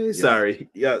say, yeah. Sorry,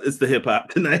 yeah, it's the hip hop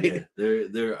tonight. Yeah,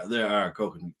 there are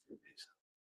coconut.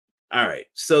 All right,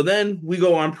 so then we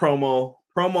go on promo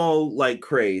like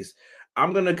craze.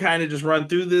 I'm gonna kind of just run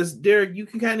through this. Derek, you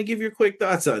can kind of give your quick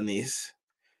thoughts on these.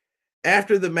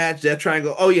 After the match, that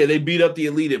triangle. Oh yeah, they beat up the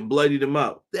Elite and bloodied them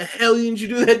up. The hell didn't you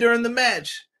do that during the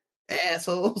match,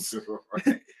 assholes?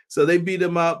 Right. So they beat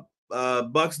him up.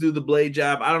 Bucks do the blade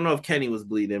job. I don't know if Kenny was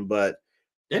bleeding, but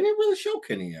they didn't really show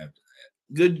Kenny after.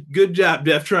 Good job,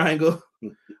 Death Triangle.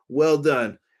 Well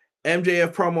done.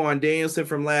 MJF promo on Danielson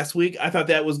from last week. I thought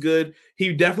that was good.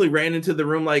 He definitely ran into the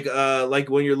room like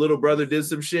when your little brother did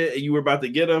some shit and you were about to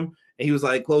get him, and he was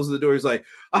like closing the door. He's like,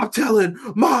 "I'm telling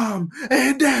mom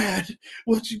and dad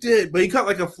what you did." But he cut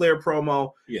like a Flair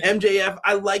promo. Yeah. MJF,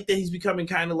 I like that he's becoming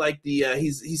kind of like the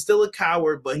he's still a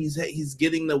coward, but he's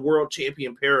getting the world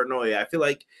champion paranoia. I feel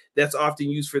like that's often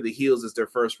used for the heels as their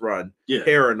first run. Yeah.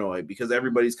 Paranoid, because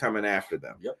everybody's coming after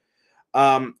them. Yep.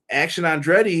 Action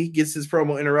Andretti gets his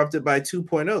promo interrupted by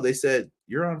 2.0. They said,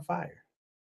 "You're on fire."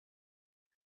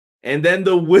 And then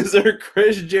the wizard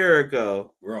Chris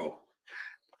Jericho, bro.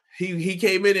 He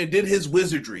came in and did his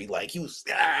wizardry. Like he was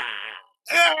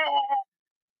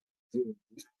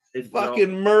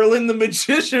fucking Merlin the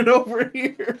magician over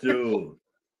here. Dude.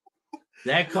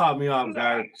 That caught me off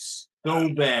guard so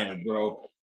bad,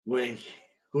 bro. When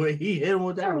he hit him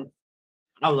with that,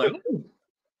 I was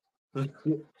like,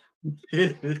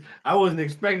 I wasn't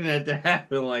expecting that to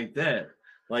happen like that.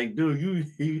 Like, dude,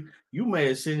 you may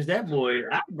have singed that boy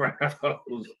eyebrows.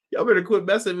 Y'all better quit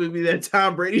messing with me. That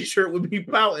Tom Brady shirt would be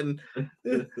pouting.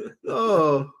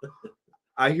 Oh,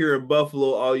 I hear in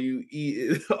Buffalo, all you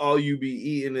be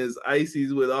eating is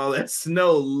ices with all that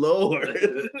snow. Lord.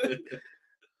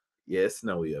 Yeah, it's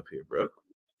snowy up here, bro.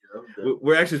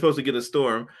 We're actually supposed to get a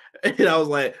storm. And I was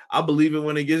like, I'll believe it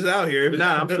when it gets out here. If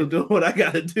not, I'm still doing what I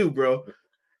gotta do, bro.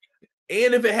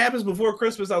 And if it happens before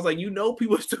Christmas, I was like,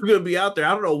 people are still gonna be out there.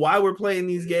 I don't know why we're playing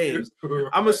these games.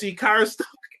 I'm gonna see cars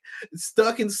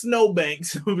stuck in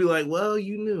snowbanks. We'll be like, well,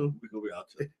 you knew. We're gonna be out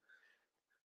there.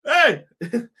 Hey.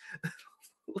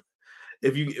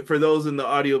 For those in the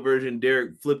audio version,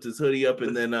 Derek flipped his hoodie up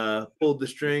and then pulled the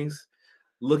strings,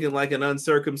 looking like an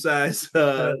uncircumcised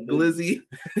glizzy.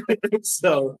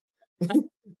 So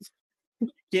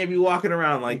can't be walking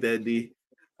around like that, D.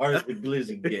 Or the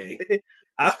glizzy gang.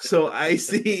 So I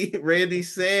see Randy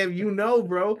Sam,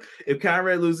 bro. If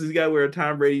Conrad loses, he's got to wear a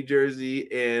Tom Brady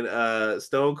jersey and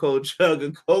Stone Cold chug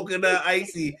a coconut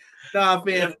icy. Nah,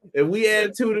 fam. If we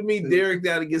add 2 to me, Derek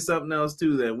got to get something else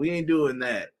too. Then we ain't doing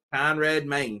that. Conrad,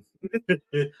 man.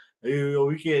 We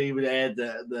can't even add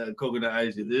the coconut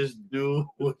icy. This dude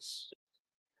was.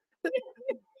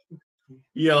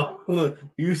 Yo,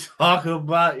 you talk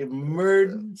about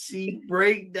emergency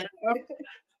breakdown.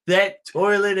 That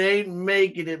toilet ain't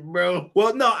making it, bro.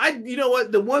 Well, no, you know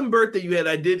what? The one birthday you had,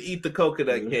 I did eat the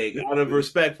coconut cake out of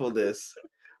respectfulness,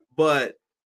 but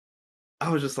I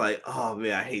was just like, oh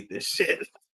man, I hate this shit.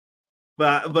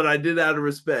 But I did out of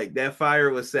respect. That fire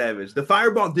was savage. The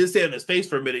fireball did stay on his face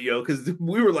for a minute, because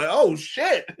we were like, oh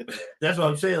shit. That's what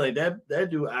I'm saying. Like that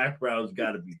dude eyebrows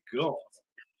got to be gone.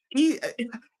 He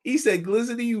said,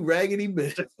 "Glizzity, you raggedy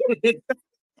bitch."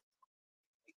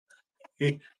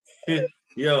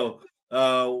 Yo,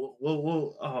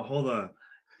 hold on.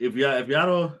 If y'all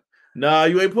don't, nah,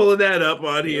 you ain't pulling that up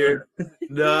on here.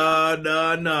 Nah,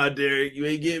 Derek, you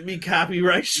ain't getting me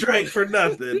copyright strike for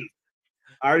nothing.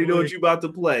 I already know what you about to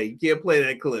play. You can't play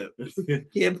that clip.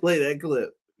 Can't play that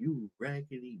clip. You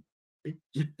raggedy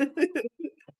bitch.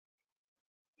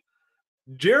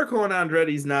 Jericho and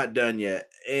Andretti's not done yet,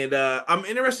 and I'm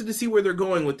interested to see where they're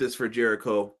going with this for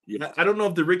Jericho. Yeah. I don't know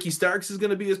if the Ricky Starks is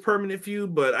going to be his permanent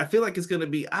feud, but I feel like it's going to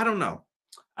be. I don't know.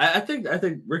 I think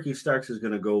Ricky Starks is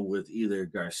going to go with either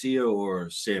Garcia or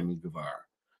Sammy Guevara.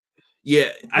 Yeah,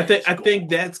 I think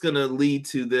that's going to lead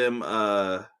to them. You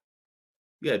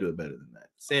got to do it better than that.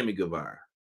 Sammy Guevara,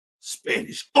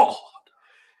 Spanish God.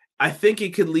 I think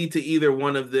it could lead to either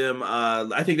one of them.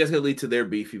 I think that's going to lead to their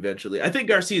beef eventually. I think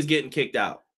Garcia is getting kicked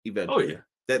out eventually. Oh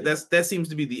yeah, that seems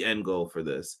to be the end goal for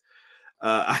this.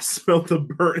 I smelled the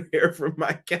burnt hair from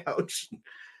my couch. It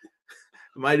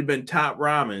might have been Top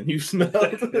Ramen. You smelled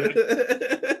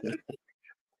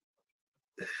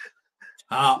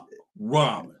Top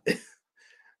Ramen.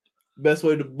 Best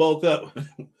way to bulk up.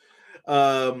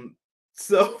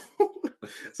 So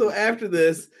after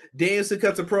this, Danielson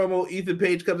cuts a promo. Ethan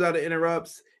Page comes out and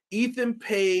interrupts. Ethan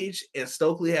Page and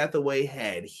Stokely Hathaway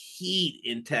had heat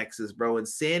in Texas, bro. In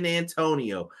San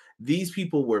Antonio, these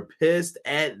people were pissed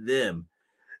at them.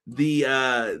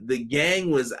 The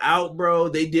gang was out, bro.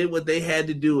 They did what they had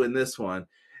to do in this one.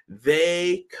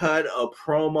 They cut a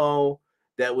promo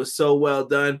that was so well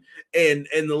done, and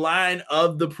the line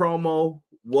of the promo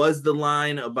was the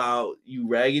line about you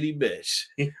raggedy bitch.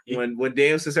 when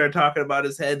Danielson started talking about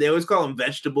his head, they always call him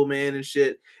Vegetable Man and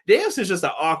shit. Danielson's just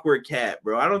an awkward cat,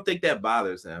 bro. I don't think that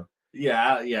bothers him.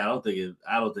 Yeah, I don't think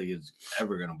it's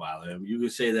ever gonna bother him. You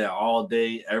can say that all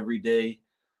day, every day.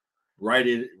 Write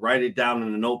it down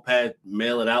in a notepad,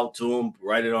 mail it out to him,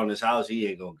 write it on his house. He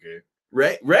ain't gonna care.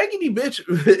 Raggedy bitch.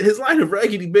 His line of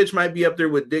raggedy bitch might be up there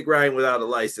with Dick Ryan without a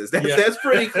license. That's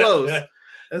pretty close.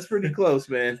 That's pretty close,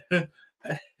 man.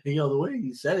 The way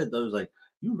he said it, though, was like,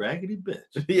 you raggedy bitch.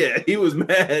 Yeah, he was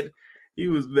mad. He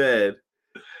was mad.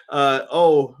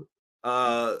 RYN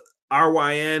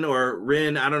or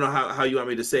Rin, I don't know how you want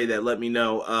me to say that. Let me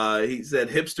know. He said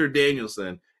hipster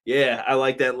Danielson. Yeah, I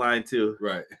like that line too.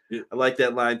 Right. I like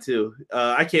that line too.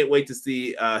 I can't wait to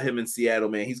see him in Seattle,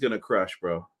 man. He's going to crush,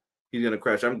 bro. He's going to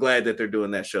crush. I'm glad that they're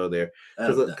doing that show there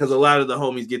because a lot of the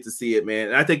homies get to see it, man.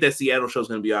 And I think that Seattle show is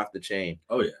going to be off the chain.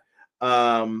 Oh, yeah.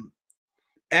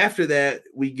 After that,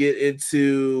 we get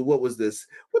into, what was this?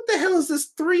 What the hell is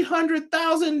this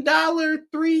 $300,000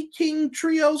 Three King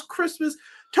Trios Christmas?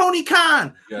 Tony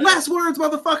Khan, last words,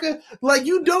 motherfucker. Like,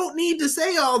 you don't need to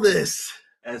say all this.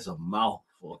 That's a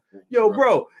mouthful. Yo,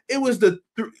 bro, it was the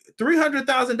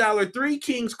 $300,000 Three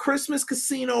Kings Christmas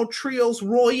Casino Trios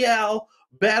Royale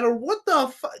battle. What the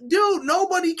fuck? Dude,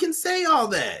 nobody can say all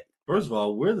that. First of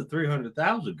all, where the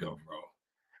 300,000 go from?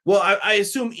 Well, I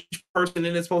assume each person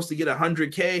in it's supposed to get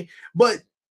 100K, but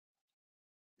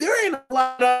there ain't a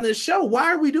lot on this show.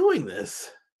 Why are we doing this?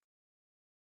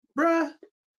 Bruh.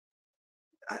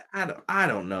 I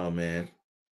don't know, man.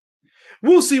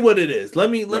 We'll see what it is.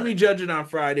 Let me judge it on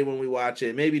Friday when we watch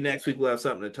it. Maybe next week we'll have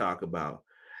something to talk about.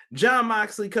 John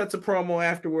Moxley cuts a promo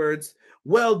afterwards.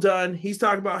 Well done. He's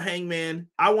talking about Hangman.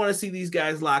 I want to see these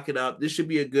guys lock it up. This should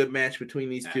be a good match between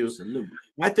these two.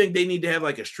 I think they need to have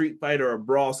like a street fight or a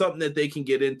brawl, something that they can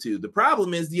get into. The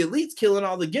problem is the Elite's killing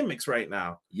all the gimmicks right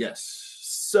now. Yes.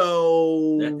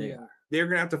 So that they are. They're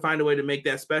going to have to find a way to make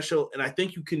that special. And I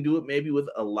think you can do it maybe with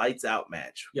a lights out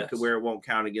match to where it won't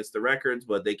count against the records,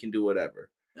 but they can do whatever.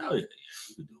 Oh, yeah.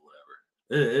 You can do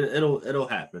whatever. It'll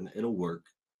happen. It'll work.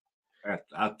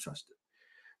 I'll trust it.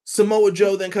 Samoa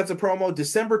Joe then cuts a promo.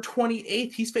 December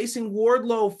 28th, he's facing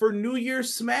Wardlow for New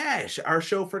Year's Smash, our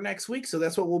show for next week. So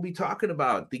that's what we'll be talking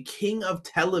about. The King of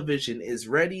Television is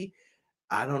ready.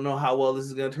 I don't know how well this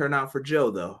is going to turn out for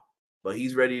Joe, though, but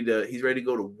he's ready to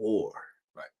go to war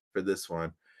for this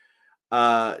one.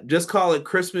 Just call it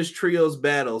Christmas Trios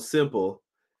Battle. Simple.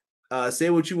 Say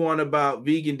what you want about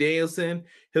Vegan Danielson.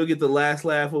 He'll get the last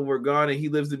laugh when we're gone, and he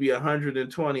lives to be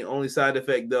 120. Only side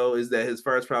effect, though, is that his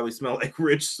farts probably smell like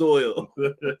rich soil.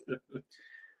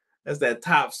 That's that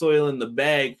top soil in the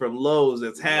bag from Lowe's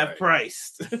that's half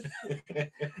priced.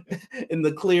 In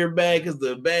the clear bag because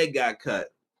the bag got cut.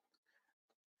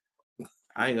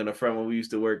 I ain't gonna front when we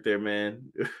used to work there,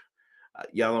 man.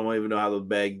 Y'all don't even know how the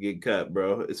bag get cut,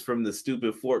 bro. It's from the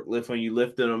stupid forklift when you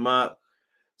lifting them up.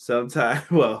 Sometimes,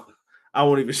 well, I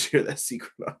won't even share that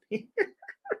secret on here.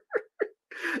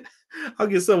 I'll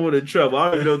get someone in trouble. I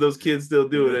don't even know if those kids still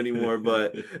do it anymore.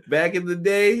 But back in the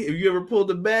day, if you ever pulled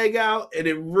the bag out and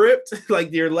it ripped,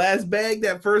 like your last bag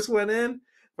that first went in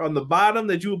from the bottom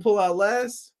that you would pull out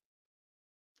last,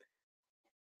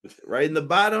 right in the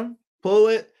bottom, pull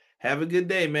it. Have a good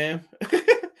day, man.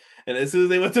 And as soon as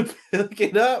they went to pick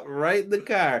it up, right in the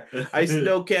car, I used to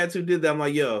know cats who did that. I'm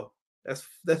like, yo, that's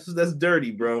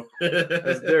dirty, bro.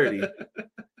 That's dirty.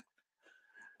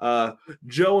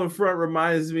 Joe in front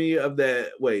reminds me of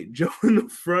that. Wait, Joe in the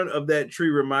front of that tree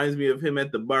reminds me of him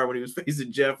at the bar when he was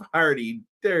facing Jeff Hardy.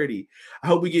 Dirty. I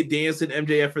hope we get Danielson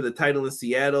MJF for the title in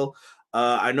Seattle.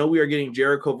 I know we are getting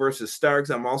Jericho versus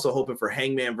Starks. I'm also hoping for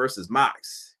Hangman versus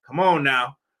Mox. Come on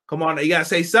now. Come on. You got to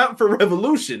say something for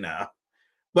Revolution now.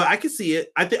 But I can see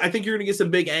it. I think you're going to get some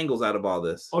big angles out of all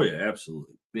this. Oh, yeah,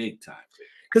 absolutely. Big time.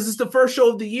 Because it's the first show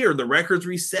of the year. The records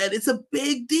reset. It's a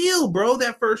big deal, bro,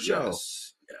 that first show.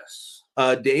 Yes.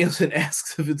 Danielson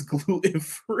asks if it's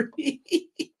gluten-free.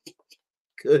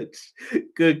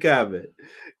 Good comment.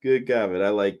 Good comment. I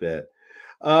like that.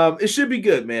 It should be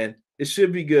good, man. It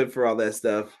should be good for all that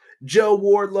stuff. Joe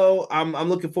Wardlow, I'm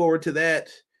looking forward to that.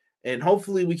 And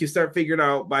hopefully we can start figuring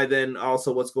out by then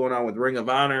also what's going on with Ring of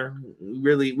Honor. We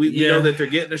know that they're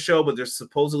getting a show, but there's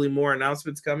supposedly more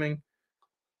announcements coming.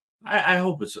 I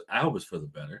hope it's for the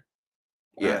better.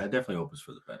 Yeah, I definitely hope it's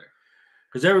for the better.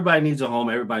 Because everybody needs a home,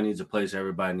 everybody needs a place,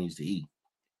 everybody needs to eat.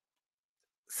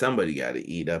 Somebody got to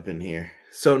eat up in here.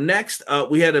 So next,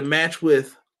 we had a match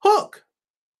with Hook.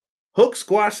 Hook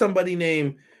squashed somebody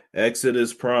named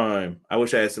Exodus Prime. I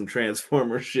wish I had some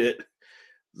Transformer shit.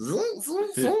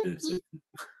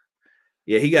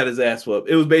 Yeah, he got his ass whooped.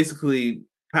 It was basically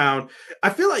pound. I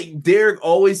feel like Derek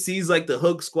always sees like the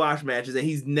Hook squash matches, and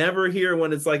he's never here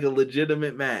when it's like a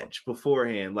legitimate match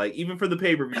beforehand. Like even for the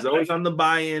pay-per-views, always on the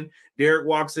buy-in. Derek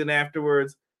walks in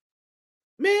afterwards.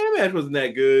 Man, that match wasn't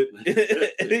that good.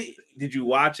 Did you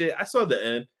watch it? I saw the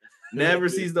end. Never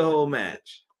sees the whole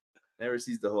match. Never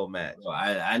sees the whole match. Bro,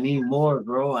 I need more,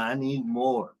 bro. I need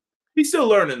more. He's still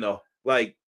learning though.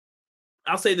 Like,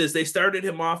 I'll say this: they started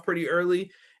him off pretty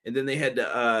early, and then they had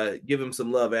to give him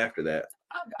some love after that.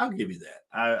 I'll give you that.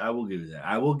 I will give you that.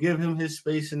 I will give him his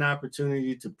space and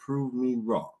opportunity to prove me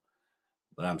wrong,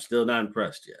 but I'm still not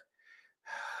impressed yet.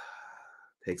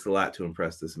 Takes a lot to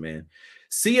impress this man.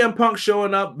 CM Punk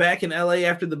showing up back in LA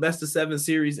after the Best of 7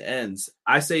 series ends.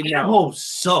 I say no. I hope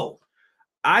so.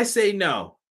 I say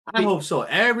no. I hope so.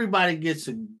 Everybody gets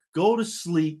to go to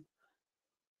sleep.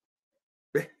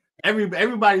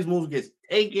 Everybody's movie gets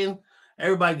taken.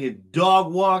 Everybody gets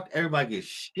dog walked. Everybody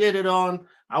gets shitted on.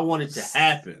 I want it to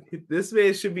happen. This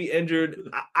man should be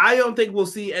injured. I don't think we'll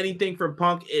see anything from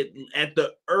Punk at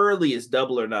the earliest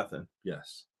Double or Nothing.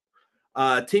 Yes.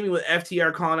 Teaming with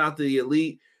FTR, calling out the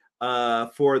Elite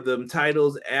for them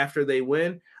titles after they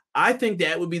win. I think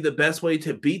that would be the best way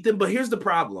to beat them. But here's the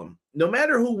problem. No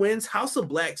matter who wins, House of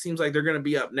Black seems like they're going to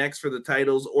be up next for the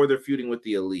titles, or they're feuding with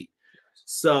the Elite.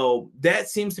 So that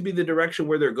seems to be the direction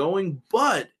where they're going.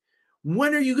 But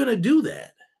when are you going to do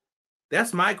that?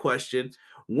 That's my question.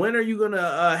 When are you going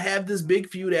to have this big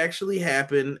feud actually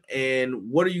happen? And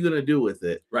what are you going to do with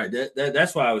it? Right.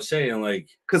 That's why I was saying, like,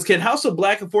 because can House of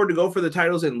Black afford to go for the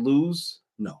titles and lose?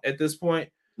 No. at this point?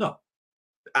 No.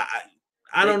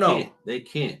 I don't know. They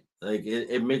can't. Like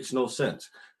it makes no sense.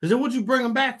 Because then what'd you bring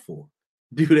them back for?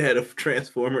 Dude had a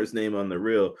Transformers name on the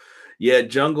reel. Yeah,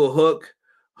 Jungle Hook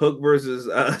versus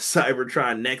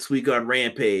Cybertron next week on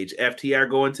Rampage. FTR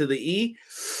going to the E.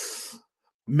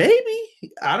 Maybe.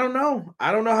 I don't know.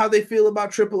 I don't know how they feel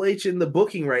about Triple H in the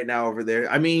booking right now over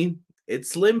there. I mean,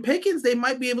 it's slim pickings. They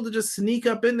might be able to just sneak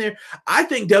up in there. I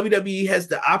think WWE has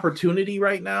the opportunity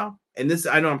right now. And this,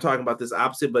 I know I'm talking about this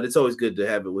opposite, but it's always good to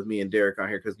have it with me and Derek on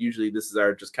here because usually this is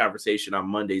our just conversation on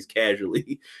Mondays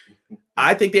casually.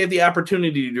 I think they have the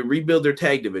opportunity to rebuild their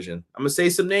tag division. I'm going to say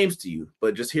some names to you,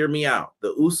 but just hear me out.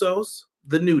 The Usos,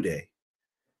 The New Day,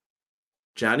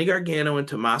 Johnny Gargano and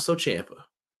Tommaso Ciampa,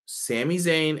 Sami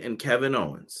Zayn and Kevin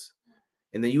Owens.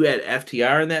 And then you add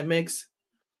FTR in that mix.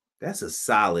 That's a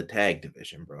solid tag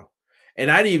division, bro. And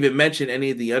I didn't even mention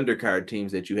any of the undercard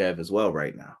teams that you have as well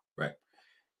right now. Right.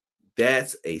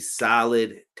 That's a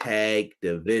solid tag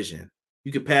division.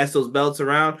 You can pass those belts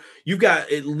around. You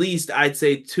got at least, I'd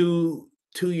say, two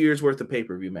years worth of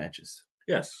pay-per-view matches.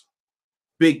 Yes.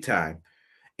 Big time.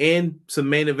 And some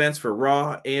main events for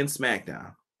Raw and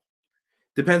SmackDown.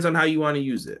 Depends on how you want to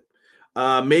use it.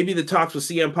 Maybe the talks with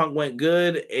CM Punk went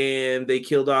good and they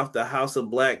killed off the House of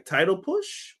Black title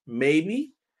push.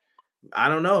 Maybe. I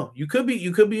don't know. You could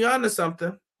be onto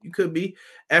something. You could be.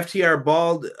 FTR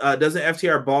Bald. Doesn't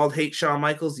FTR Bald hate Shawn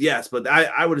Michaels? Yes, but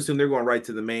I would assume they're going right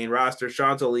to the main roster.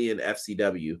 Shawn's only in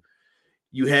FCW.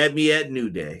 You had me at New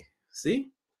Day.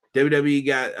 See? WWE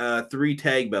got 3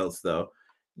 tag belts, though.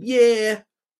 Yeah,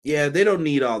 they don't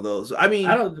need all those. I mean,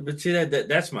 I don't, but see,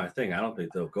 that's my thing. I don't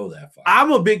think they'll go that far.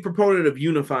 I'm a big proponent of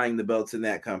unifying the belts in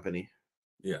that company.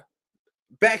 Yeah.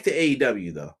 Back to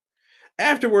AEW, though.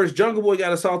 Afterwards, Jungle Boy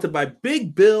got assaulted by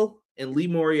Big Bill and Lee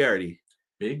Moriarty.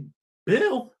 Big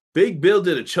Bill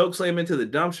did a choke slam into the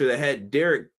dumpster that had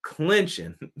Derek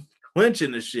clinching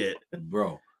the shit.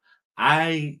 Bro,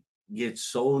 I get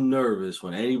so nervous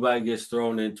when anybody gets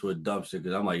thrown into a dumpster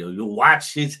because I'm like, yo, you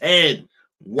watch his head.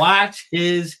 Watch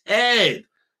his head.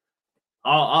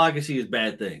 All I can see is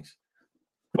bad things.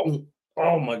 Boom.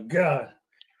 Oh my God.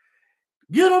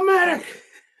 Get a medic.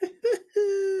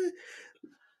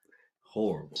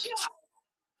 Horrible.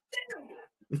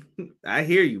 I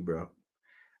hear you, bro.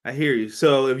 I hear you.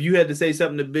 So if you had to say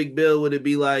something to Big Bill, would it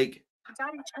be like,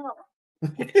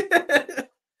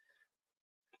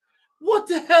 what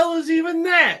the hell is even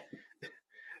that?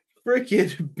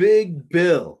 Freaking Big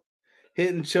Bill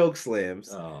hitting choke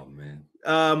slams. Oh man.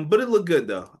 But it looked good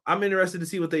though. I'm interested to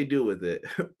see what they do with it.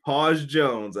 Pause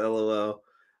Jones, LOL.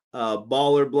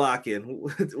 Baller blocking.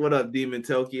 What up, Demon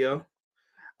Tokyo?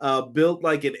 Built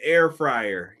like an air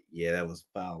fryer. Yeah, that was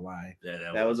a foul line.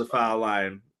 Yeah, that was a foul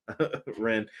line.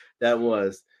 Ren, that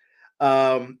was.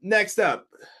 Next up,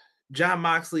 Jon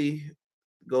Moxley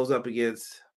goes up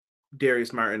against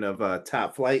Darius Martin of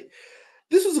Top Flight.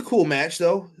 This was a cool match,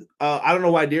 though. I don't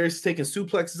know why Darius is taking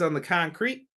suplexes on the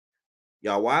concrete.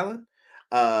 Y'all wildin'.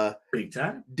 Big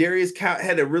time. Darius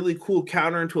had a really cool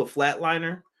counter into a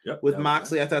flatliner with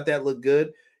Moxley. Nice. I thought that looked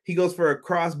good. He goes for a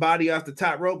cross body off the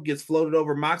top rope, gets floated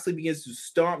over. Moxley begins to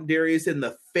stomp Darius in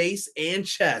the face and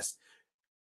chest.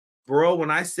 Bro, when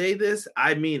I say this,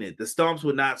 I mean it. The stomps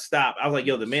would not stop. I was like,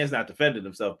 yo, the man's not defending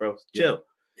himself, bro. Chill.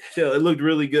 It looked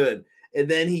really good. And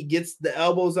then he gets the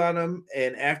elbows on him.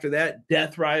 And after that,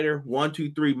 Death Rider, 1,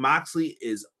 2, 3. Moxley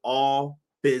is all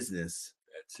business.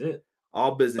 That's it.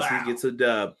 All business. Wow. He gets a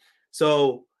dub.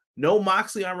 So no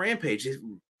Moxley on Rampage.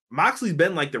 Moxley's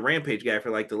been like the Rampage guy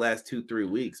for like the last 2-3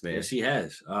 weeks, man. Yes, he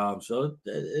has.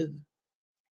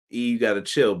 You got to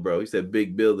chill, bro. He said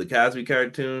Big Bill, the Cosby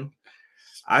cartoon.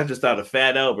 I just thought of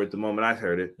Fat Albert the moment I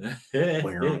heard it. Na,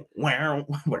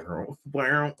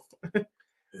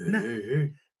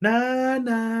 na,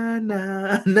 na,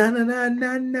 na, na, na,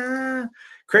 na, na.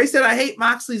 Cray said, I hate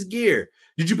Moxley's gear.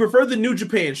 Did you prefer the New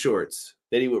Japan shorts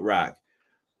that he would rock?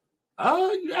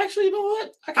 Actually, you know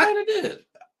what? I kind of did.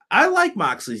 I like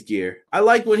Moxley's gear. I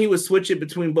like when he was switching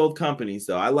between both companies,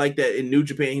 though. I like that in New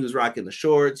Japan, he was rocking the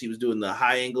shorts. He was doing the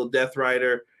high-angle Death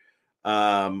Rider.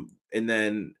 And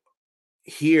then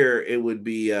here it would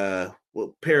be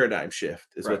Paradigm Shift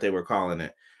is what they were calling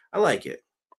it. I like it.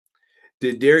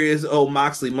 Did Darius owe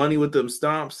Moxley money with them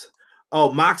stomps?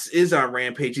 Oh, Mox is on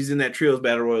Rampage. He's in that Trios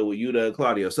Battle Royal with Yuta and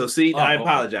Claudio. So see, I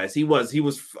apologize. He was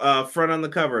front on the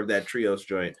cover of that Trios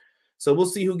joint. So we'll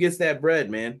see who gets that bread,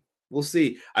 man. We'll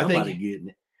see. I think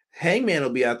Hangman will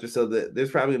be out there, so that there's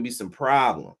probably gonna be some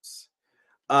problems.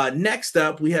 Next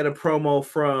up, we had a promo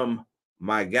from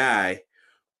my guy,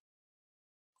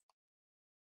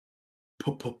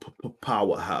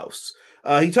 Powerhouse.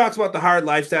 He talks about the hard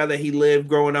lifestyle that he lived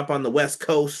growing up on the West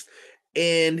Coast,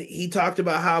 and he talked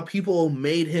about how people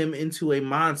made him into a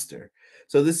monster.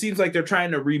 So this seems like they're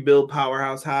trying to rebuild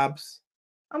Powerhouse Hobbs.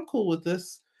 I'm cool with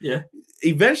this. Yeah.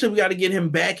 Eventually, we got to get him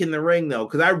back in the ring, though,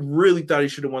 because I really thought he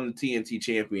should have won the TNT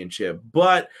Championship.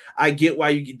 But I get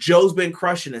why Joe's been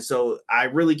crushing it, so I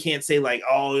really can't say like,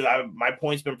 my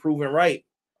point's been proven right.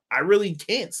 I really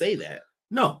can't say that.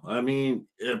 No, I mean,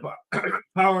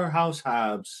 Powerhouse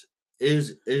Hobbs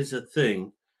is a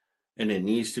thing, and it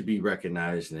needs to be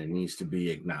recognized and it needs to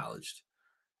be acknowledged.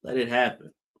 Let it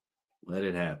happen. Let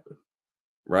it happen.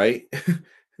 Right?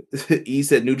 He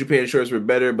said New Japan shorts were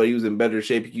better, but he was in better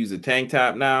shape. He used a tank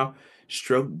top now.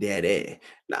 Stroke daddy.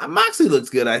 Now Moxley looks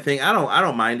good, I think. I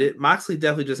don't mind it. Moxley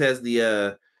definitely just has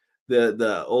the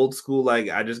old school, like,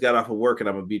 I just got off of work and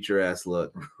I'm gonna beat your ass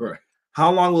look. Right.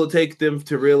 How long will it take them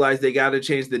to realize they got to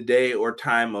change the day or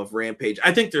time of Rampage?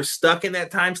 I think they're stuck in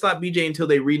that time slot, BJ, until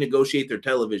they renegotiate their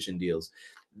television deals.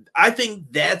 I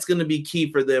think that's going to be key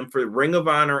for them for Ring of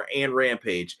Honor and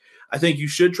Rampage. I think you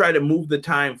should try to move the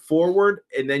time forward,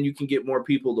 and then you can get more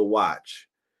people to watch.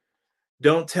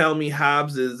 Don't tell me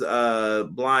Hobbs is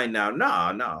blind now.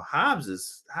 No, Hobbs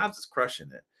is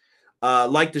crushing it.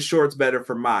 Like the shorts better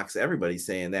for Mox. Everybody's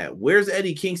saying that. Where's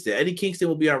Eddie Kingston? Eddie Kingston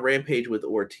will be on Rampage with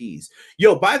Ortiz.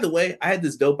 Yo, by the way, I had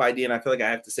this dope idea, and I feel like I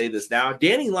have to say this now.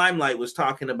 Danny Limelight was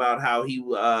talking about how he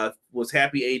was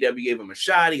happy AEW gave him a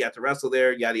shot. He got to wrestle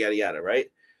there, yada, yada, yada, right?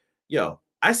 Yo,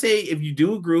 I say if you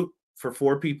do a group for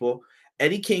 4 people,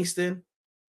 Eddie Kingston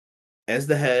as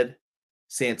the head,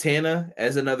 Santana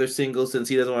as another single, since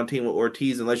he doesn't want to team with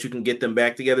Ortiz unless you can get them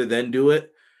back together, then do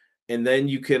it. And then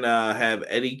you can have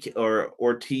Eddie or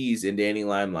Ortiz and Danny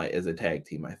Limelight as a tag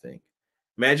team, I think.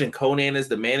 Imagine Conan as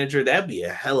the manager. That'd be a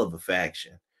hell of a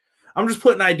faction. I'm just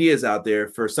putting ideas out there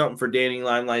for something for Danny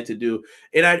Limelight to do.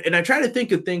 And I try to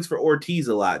think of things for Ortiz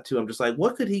a lot, too. I'm just like,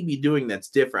 what could he be doing that's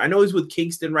different? I know he's with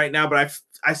Kingston right now, but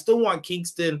I still want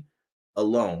Kingston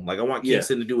alone. Like, I want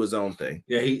Kingston to do his own thing.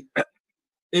 Yeah,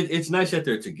 it's nice that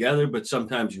they're together, but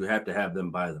sometimes you have to have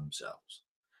them by themselves.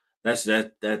 That's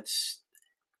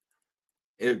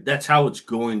how it's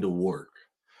going to work.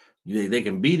 They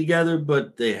can be together,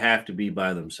 but they have to be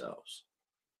by themselves.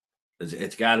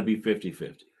 It's got to be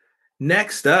 50-50.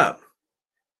 Next up,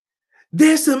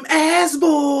 there's some ass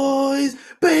boys.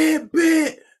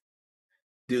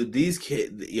 Dude, these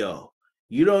kids, yo,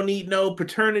 you don't need no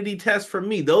paternity test from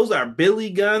me. Those are Billy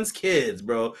Gunn's kids,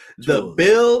 bro. The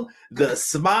build, the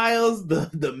smiles,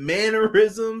 the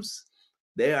mannerisms.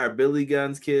 They are Billy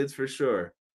Gunn's kids for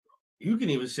sure. You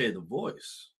can even say the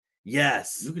voice.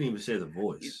 Yes. You can even say the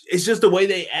voice. It's just the way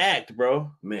they act,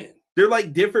 bro. Man. They're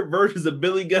like different versions of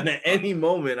Billy Gunn at any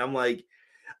moment. I'm like,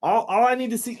 all I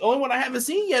need to see, only one I haven't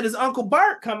seen yet is Uncle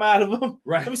Bart come out of them.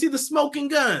 Right. Let me see the smoking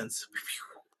guns.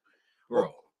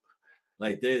 Bro.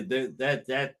 Like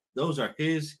those are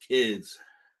his kids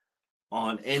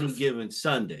on any given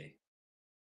Sunday.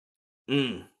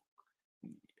 Yeah,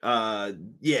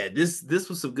 this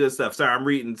was some good stuff. Sorry, I'm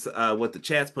reading what the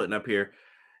chat's putting up here.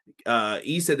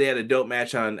 E said they had a dope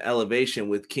match on Elevation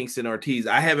with Kingston Ortiz.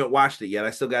 I haven't watched it yet. I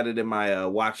still got it in my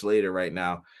watch later right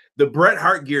now. The Bret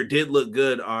Hart gear did look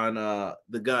good on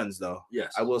the Guns, though.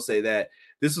 Yes, I will say that.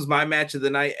 This was my match of the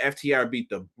night. FTR beat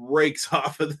the brakes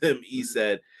off of them. E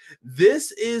said,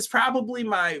 "This is probably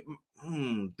my.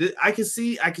 I can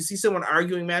see someone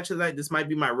arguing match of the night. This might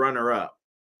be my runner-up.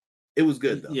 It was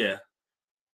good though. Yeah,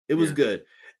 it was good.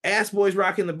 Ass boys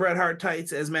rocking the Bret Hart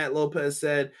tights, as Matt Lopez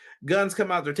said. Guns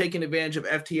come out. They're taking advantage of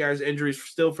FTR's injuries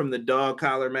still from the dog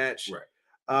collar match. Right.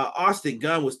 Austin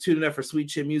Gunn was tuning up for Sweet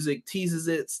Chin Music, teases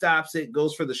it, stops it,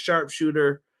 goes for the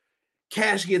sharpshooter.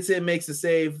 Cash gets in, makes a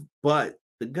save, but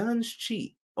the Guns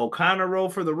cheat. O'Connor roll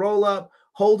for the roll up,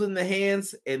 holding the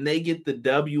hands, and they get the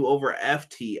W over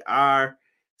FTR.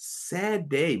 Sad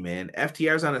day, man.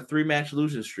 FTR's on a 3-match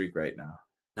losing streak right now.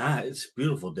 Nah, it's a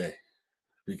beautiful day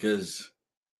because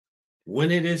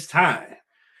when it is time.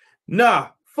 Nah,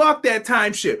 fuck that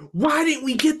time shit. Why didn't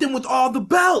we get them with all the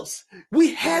belts?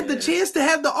 We had the chance to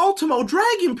have the Ultimo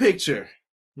Dragon picture.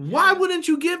 Why wouldn't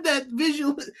you give that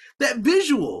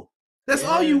visual? That's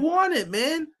all you wanted,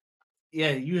 man.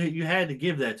 Yeah, you had to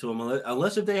give that to them,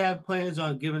 unless if they have plans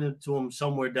on giving it to them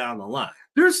somewhere down the line.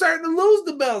 They're starting to lose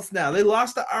the belts now. They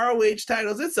lost the ROH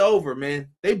titles. It's over, man.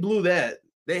 They blew that.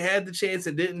 They had the chance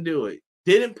and didn't do it.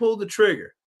 Didn't pull the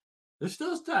trigger. There's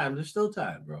still time. There's still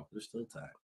time, bro. There's still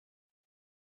time.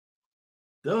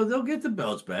 They'll get the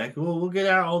belts back. We'll get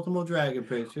our Ultimo Dragon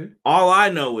picture. All I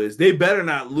know is they better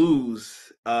not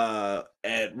lose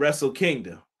at Wrestle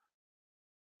Kingdom.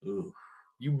 Ooh.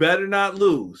 You better not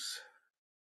lose.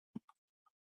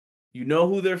 You know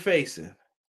who they're facing.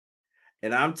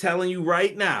 And I'm telling you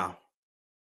right now,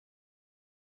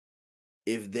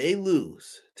 if they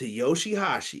lose to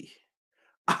Yoshihashi,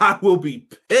 I will be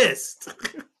pissed.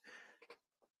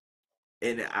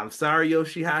 And I'm sorry,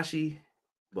 Yoshihashi,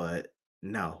 but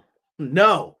no.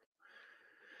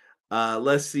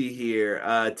 Let's see here.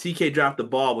 TK dropped the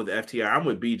ball with FTR. I'm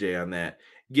with BJ on that.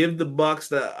 Give the Bucks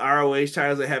the ROH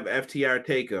titles and have FTR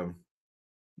take them.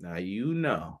 Now you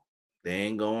know they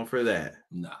ain't going for that.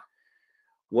 No.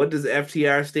 What does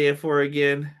FTR stand for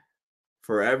again?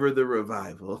 Forever the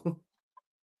Revival.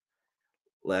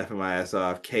 Laughing my ass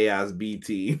off. Chaos B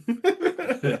Team.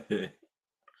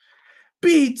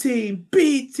 B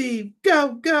Team,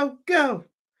 go.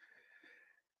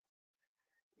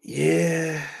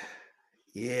 Yeah.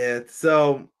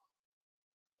 So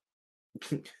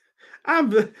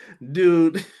I'm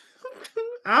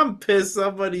pissed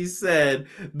somebody said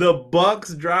the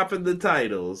Bucks dropping the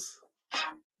titles.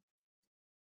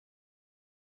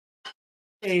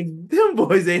 And them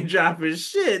boys ain't dropping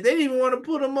shit. They didn't even want to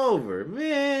put them over,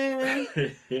 man.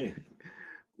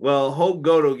 Well, hope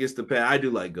Goto gets the pad. I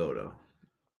do like Goto.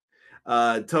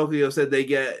 Tokyo said they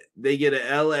get an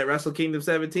L at Wrestle Kingdom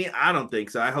 17. I don't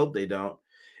think so. I hope they don't.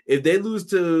 If they lose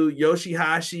to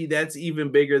Yoshihashi, that's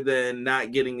even bigger than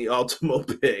not getting the Ultimo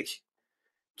pick.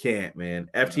 Can't,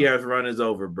 man. FTR's run is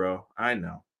over, bro. I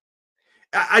know.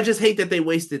 I just hate that they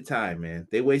wasted time, man.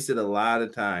 They wasted a lot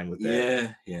of time with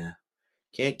that. Yeah.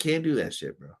 Can't do that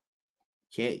shit, bro.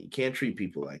 Can't treat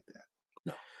people like that.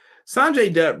 No.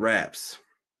 Sanjay Dutt raps.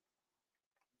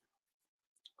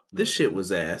 This shit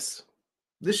was ass.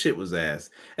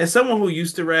 As someone who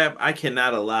used to rap, I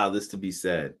cannot allow this to be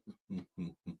said.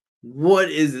 What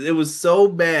is it? It was so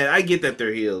bad. I get that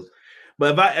they're heels.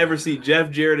 But if I ever see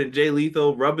Jeff Jarrett and Jay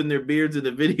Lethal rubbing their beards in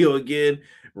the video again,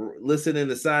 listening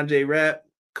to Sanjay rap,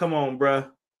 come on, bro.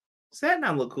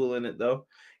 Satnam look cool in it, though.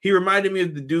 He reminded me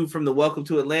of the dude from the Welcome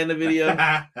to Atlanta video.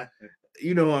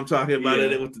 You know who I'm talking about,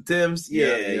 it with the Timbs?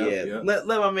 Yeah. Let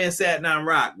my man Satnam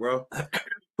rock, bro.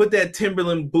 Put that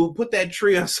Timberland boot, put that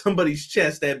tree on somebody's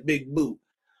chest, that big boot.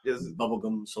 Just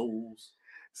bubblegum souls.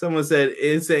 Someone said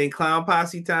Insane Clown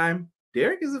Posse time.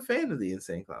 Derek is a fan of the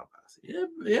Insane Clown Posse.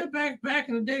 Yeah. Back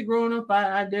in the day, growing up,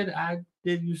 I did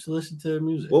used to listen to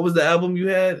music. What was the album you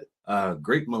had?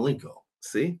 Great Malenko.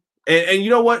 See, and you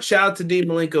know what? Shout out to Dean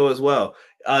Malenko as well.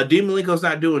 Dean Malenko's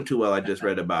not doing too well. I just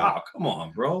read about. Oh, come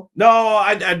on, bro. No,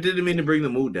 I didn't mean to bring the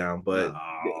mood down, but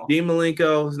Dean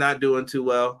Malenko is not doing too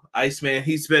well. Iceman,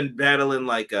 he's been battling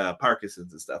like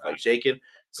Parkinson's and stuff, like shaking.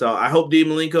 So I hope Dean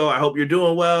Malenko, I hope you're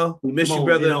doing well. We miss you,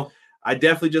 brother. You know, I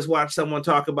definitely just watched someone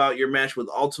talk about your match with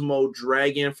Ultimo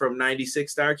Dragon from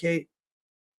 96 Starrcade.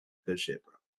 Good shit,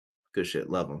 bro. Good shit.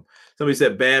 Love him. Somebody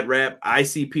said bad rap.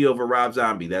 ICP over Rob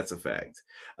Zombie. That's a fact.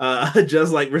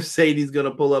 Just like Mercedes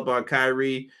gonna pull up on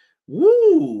Kyrie.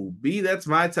 Woo! B, that's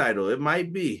my title. It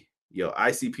might be. Yo,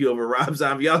 ICP over Rob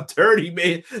Zombie. Y'all dirty,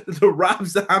 man. The Rob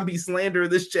Zombie slander of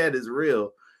this chat is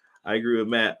real. I agree with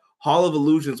Matt. Hall of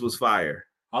Illusions was fire.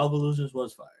 Hall of Illusions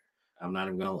was fire. I'm not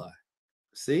even gonna lie.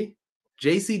 See?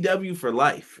 JCW for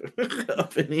life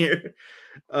up in here.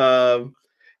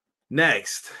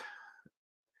 Next.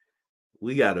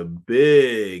 We got a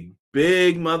big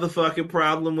motherfucking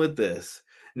problem with this.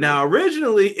 Now,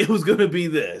 originally, it was going to be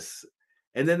this.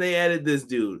 And then they added this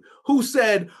dude who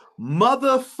said,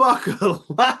 motherfucker,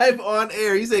 live on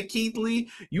air. He said, Keith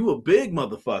Lee, you a big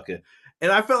motherfucker.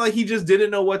 And I felt like he just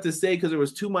didn't know what to say because there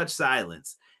was too much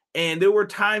silence. And there were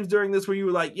times during this where you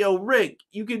were like, yo, Rick,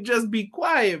 you can just be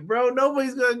quiet, bro.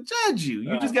 Nobody's going to judge you.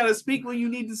 You just got to speak when you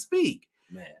need to speak.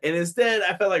 Man. And instead,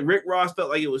 I felt like Rick Ross felt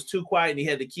like it was too quiet and he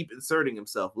had to keep inserting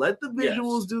himself. Let the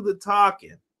visuals do the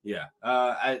talking. Yeah,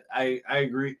 I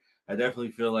agree. I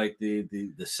definitely feel like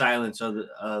the silence of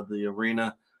the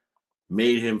arena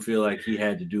made him feel like he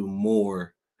had to do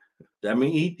more. I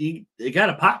mean, he got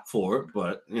a pop for it,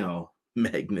 but you know,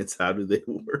 magnets, how do they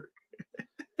work?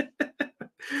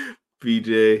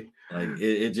 BJ, like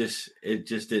it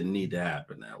just didn't need to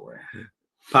happen that way.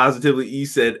 Positively, E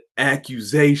said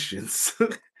accusations.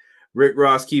 Rick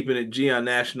Ross keeping it G on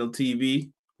national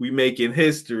TV. We making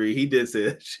history. He did say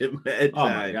that shit mad time. Oh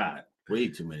my god, way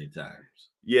too many times.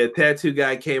 Yeah, Tattoo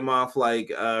Guy came off like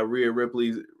Rhea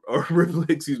Ripley's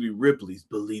Ripley's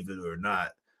Believe It or Not.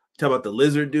 Talk about the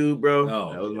lizard dude, bro.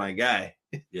 Oh, that was my guy.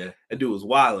 Yeah, that dude was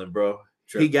wilding, bro.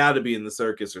 Sure. He got to be in the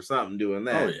circus or something doing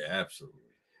that. Oh yeah, absolutely.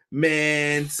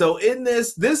 Man, so in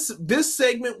this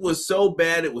segment was so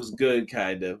bad it was good,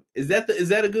 kind of. Is that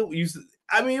a good use?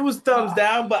 I mean, it was thumbs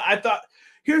down, but I thought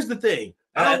here's the thing.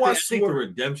 I think the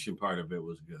redemption part of it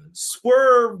was good.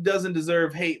 Swerve doesn't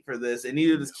deserve hate for this, and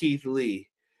neither does Keith Lee.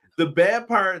 The bad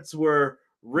parts were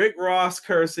Rick Ross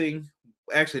cursing.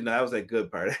 Actually, no, that was that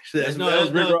good part. Actually, that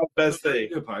was Rick Ross' best thing.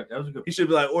 Good part. That was a good. He should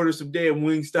be like, order some damn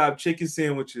Wingstop chicken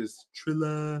sandwiches.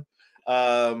 Trilla.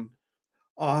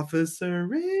 Officer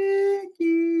Ricky.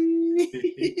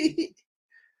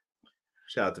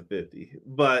 Shout out to 50.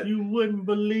 But you wouldn't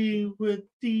believe what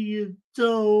Dia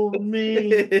told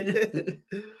me.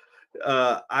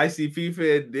 ICP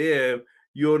fan, damn,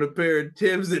 you own a pair of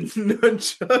Timbs and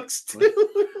nunchucks too.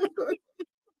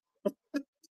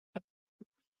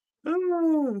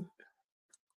 Oh.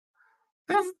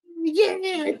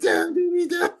 Yeah,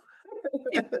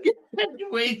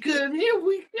 Wait, good. Here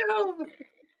we go.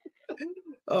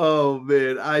 Oh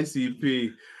man,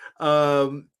 ICP.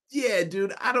 Yeah,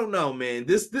 dude, I don't know, man.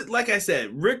 This like I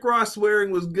said, Rick Ross swearing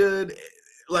was good.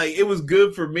 Like it was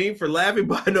good for me for laughing,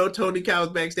 but I know Tony Khan was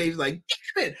backstage like,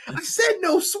 damn it, I said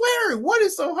no swearing. What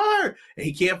is so hard? And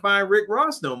he can't find Rick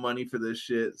Ross no money for this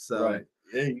shit. So right.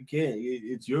 Yeah, you can't.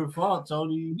 It's your fault,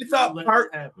 Tony. You thought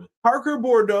Parker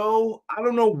Bordeaux, I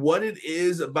don't know what it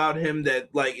is about him that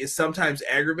like is sometimes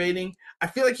aggravating. I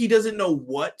feel like he doesn't know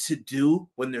what to do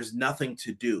when there's nothing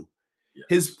to do. Yeah.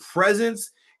 His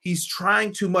presence, he's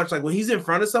trying too much. Like when he's in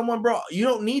front of someone, bro, you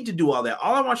don't need to do all that.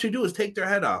 All I want you to do is take their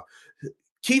head off.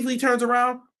 Keith Lee turns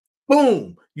around,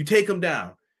 boom, you take him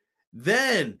down.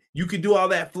 Then you could do all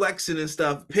that flexing and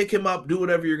stuff, pick him up, do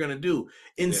whatever you're going to do.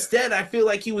 Instead, I feel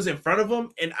like he was in front of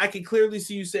him, and I can clearly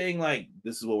see you saying, like,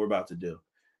 this is what we're about to do.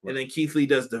 Right. And then Keith Lee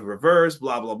does the reverse,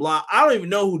 blah, blah, blah. I don't even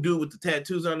know who dude with the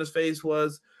tattoos on his face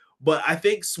was, but I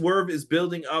think Swerve is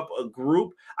building up a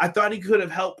group. I thought he could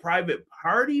have helped Private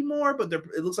Party more, but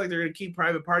it looks like they're going to keep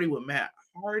Private Party with Matt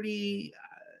Hardy.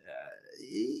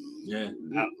 Yeah.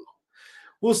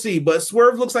 We'll see, but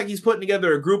Swerve looks like he's putting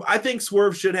together a group. I think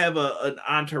Swerve should have an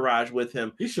entourage with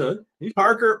him. He should.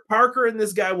 Parker and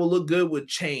this guy will look good with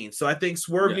chains. So I think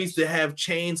Swerve needs to have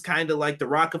chains kind of like the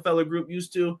Rockefeller group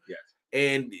used to. Yes.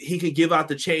 And he could give out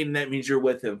the chain, and that means you're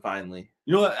with him finally.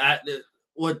 You know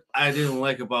what I didn't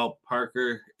like about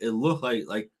Parker? It looked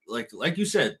like you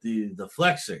said, the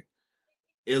flexing.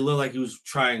 It looked like he was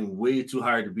trying way too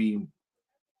hard to be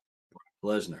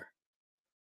Lesnar.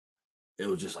 It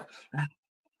was just like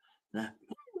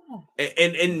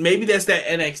And maybe that's that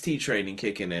NXT training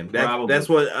kicking in. That's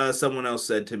what someone else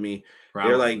said to me. Probably.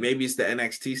 They're like, maybe it's the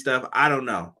NXT stuff. I don't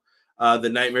know. The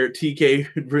Nightmare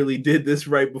TK really did this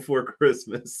right before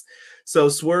Christmas. So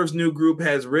Swerve's new group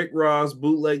has Rick Ross,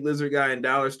 Bootleg Lizard Guy, and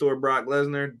Dollar Store Brock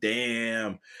Lesnar.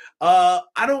 Damn.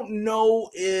 I don't know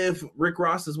if Rick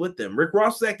Ross is with them. Rick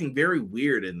Ross was acting very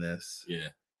weird in this. Yeah.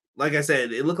 Like I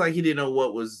said, it looked like he didn't know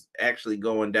what was actually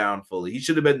going down fully. He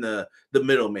should have been the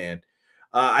middleman.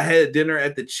 I had a dinner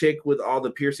at the Chick with all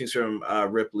the piercings from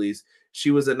Ripley's.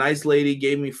 She was a nice lady,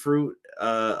 gave me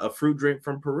a fruit drink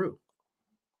from Peru.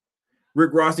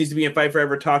 Rick Ross needs to be in Fight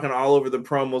Forever talking all over the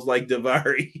promos like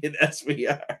Daivari in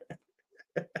SVR.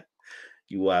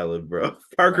 You wildin', bro.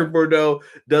 Parker Bordeaux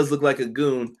does look like a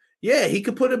goon. Yeah, he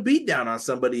could put a beat down on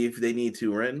somebody if they need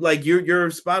to, Ren. Like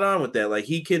you're spot on with that. Like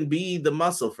he can be the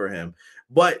muscle for him.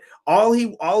 But all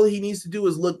he needs to do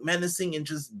is look menacing and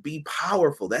just be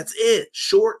powerful. That's it.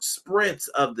 Short sprints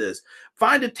of this.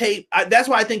 Find a tape. That's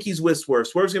why I think he's with Swerve.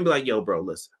 Swerve's gonna be like, yo, bro,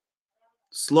 listen.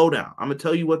 Slow down. I'm gonna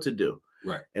tell you what to do.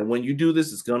 Right. And when you do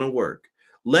this, it's gonna work.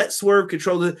 Let Swerve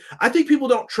control it. I think people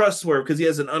don't trust Swerve because he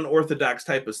has an unorthodox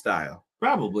type of style.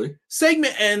 Probably.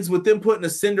 Segment ends with them putting a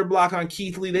cinder block on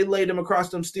Keith Lee. They laid him across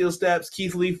them steel steps.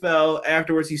 Keith Lee fell.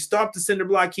 Afterwards, he stopped the cinder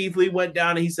block. Keith Lee went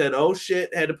down and he said, oh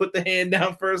shit, had to put the hand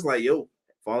down first. Like, yo,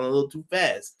 falling a little too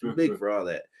fast. Too big for all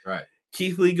that. Right.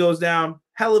 Keith Lee goes down.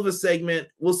 Hell of a segment.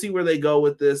 We'll see where they go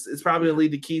with this. It's probably going to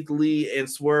lead to Keith Lee and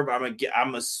Swerve.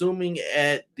 I'm assuming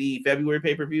at the February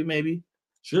pay-per-view, maybe.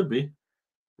 Should be.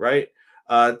 Right?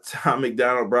 Tom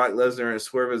McDonald, Brock Lesnar, and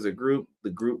Swerve as a group. The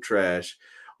group trash.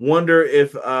 Wonder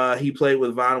if he played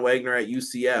with Von Wagner at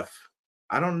UCF.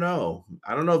 I don't know.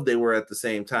 I don't know if they were at the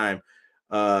same time.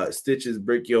 Stitches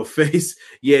brick your face.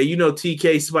 Yeah, you know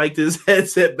TK spiked his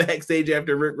headset backstage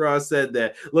after Rick Ross said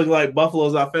that. Looking like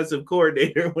Buffalo's offensive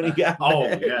coordinator when he got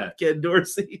Ken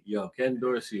Dorsey. Yo, Ken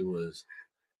Dorsey was.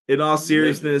 In all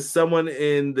seriousness, someone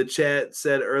in the chat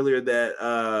said earlier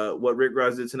that what Rick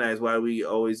Ross did tonight is why we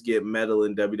always get metal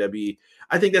in WWE.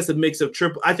 I think that's a mix of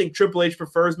Triple. I think Triple H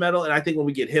prefers metal, and I think when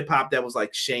we get hip hop, that was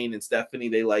like Shane and Stephanie.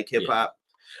 They like hip hop.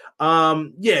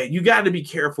 Yeah, you got to be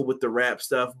careful with the rap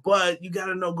stuff, but you got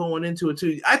to know going into it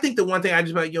too. I think the one thing I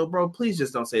just like, yo, bro, please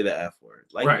just don't say the F word.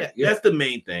 Like that's the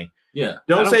main thing. Yeah,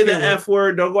 don't say the F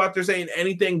word. Don't go out there saying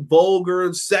anything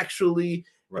vulgar, sexually,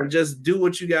 and just do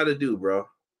what you got to do, bro.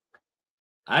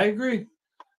 I agree.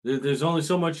 There's only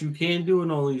so much you can do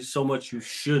and only so much you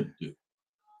should do.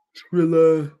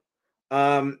 Trilla.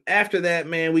 After that,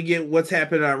 man, we get what's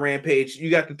happening on Rampage.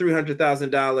 You got the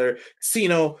 $300,000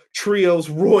 Casino Trios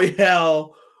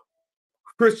Royale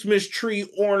Christmas tree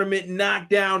ornament,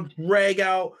 knockdown, drag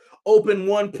out, open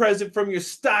one present from your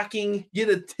stocking, get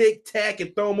a tic tac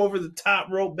and throw them over the top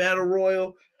rope battle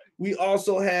royal. We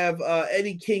also have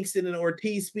Eddie Kingston and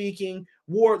Ortiz speaking.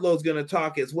 Wardlow's going to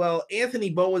talk as well. Anthony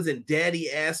Bowens and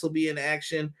Daddy Ass will be in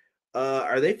action.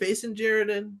 Are they facing Jared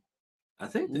and I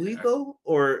think Lethal?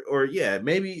 Or yeah,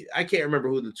 maybe I can't remember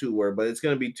who the two were, but it's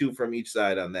going to be two from each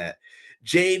side on that.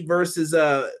 Jade versus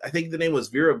I think the name was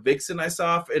Vera Vixen. I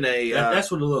saw in a that's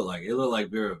what it looked like. It looked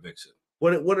like Vera Vixen.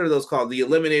 What are those called? The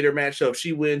Eliminator match. So if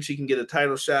she wins, she can get a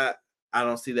title shot. I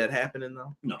don't see that happening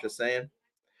though. No, just saying.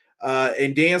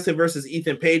 And Danielson versus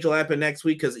Ethan Page will happen next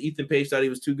week because Ethan Page thought he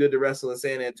was too good to wrestle in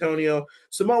San Antonio.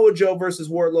 Samoa Joe versus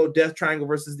Wardlow. Death Triangle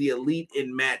versus the Elite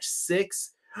in match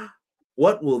 6.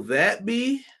 What will that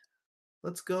be?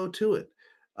 Let's go to it.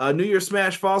 New Year's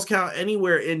Smash Falls Count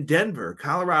Anywhere in Denver,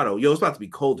 Colorado. Yo, it's about to be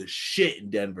cold as shit in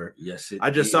Denver. Yes, I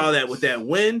just saw that with that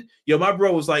wind. Yo, my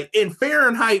bro was like, in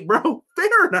Fahrenheit, bro.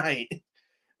 Fahrenheit.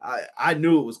 I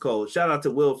knew it was cold. Shout out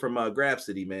to Will from Grab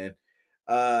City, man.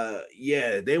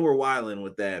 Yeah, they were wilding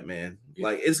with that, man. Yeah.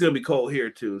 Like, it's going to be cold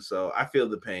here, too, so I feel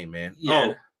the pain, man. Yeah.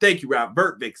 Oh, thank you, Rob.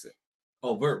 Burt Vixen.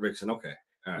 Oh, Burt Vixen, okay.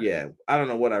 All right. Yeah, I don't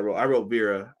know what I wrote. I wrote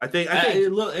Vera. I think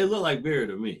it looked like Vera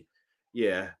to me.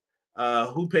 Yeah.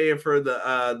 Who paying for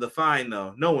the fine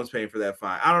though? No one's paying for that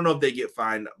fine. I don't know if they get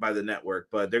fined by the network,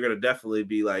 but they're gonna definitely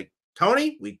be like,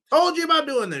 Tony, we told you about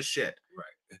doing this shit.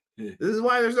 Right. This is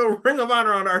why there's no Ring of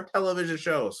Honor on our television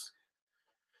shows.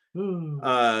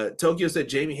 Tokyo said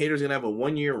Jamie Hayter's gonna have a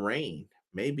 1-year reign.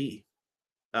 Maybe.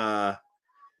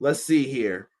 Let's see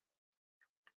here.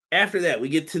 After that, we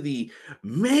get to the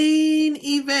main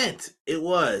event. It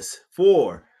was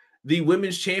for the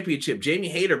Women's Championship, Jamie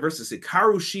Hayter versus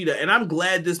Hikaru Shida. And I'm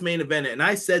glad this main event, and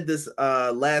I said this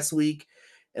last week,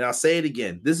 and I'll say it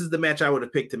again. This is the match I would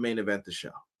have picked to main event the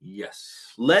show.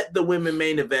 Yes. Let the women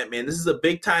main event, man. This is a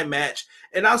big-time match.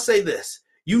 And I'll say this.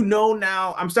 You know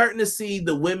now, I'm starting to see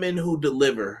the women who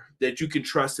deliver that you can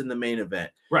trust in the main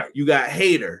event. Right. You got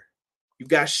Hayter. You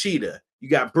got Shida. You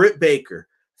got Britt Baker.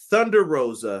 Thunder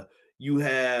Rosa, you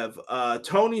have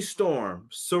Toni Storm,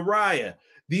 Saraya.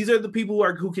 These are the people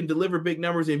who can deliver big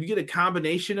numbers. And if you get a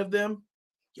combination of them,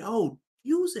 yo,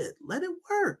 use it. Let it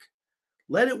work.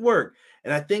 Let it work.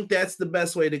 And I think that's the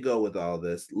best way to go with all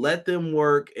this. Let them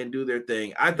work and do their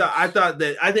thing. I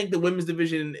think the women's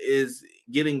division is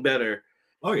getting better.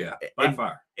 Oh yeah, by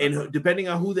far. And depending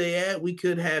on who they add, we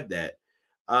could have that.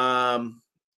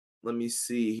 Let me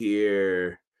see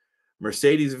here.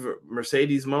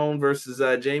 Mercedes Moan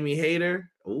versus Jamie Hayter.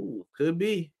 Ooh, could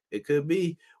be. It could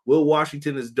be. Will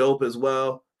Washington is dope as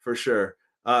well, for sure.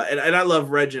 And I love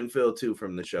Reg and Phil, too,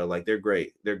 from the show. Like, they're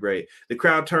great. They're great. The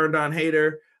crowd turned on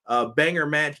Hayter. Banger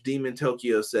match, Demon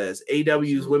Tokyo says.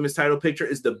 AW's women's title picture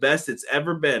is the best it's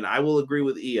ever been. I will agree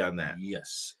with E on that.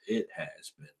 Yes, it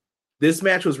has been. This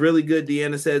match was really good,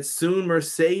 Deanna said. Soon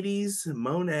Mercedes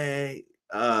Monet,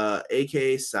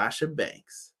 a.k.a. Sasha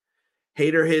Banks.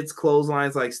 Hayter hits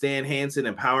clotheslines like Stan Hansen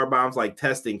and power bombs like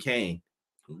Test and Kane.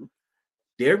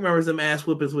 Derek remembers them ass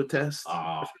whoopings with Test.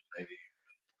 Oh,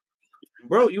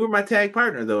 bro, you were my tag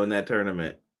partner though in that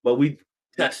tournament. But we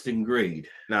Test and grade.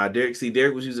 Nah, Derek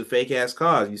was using fake ass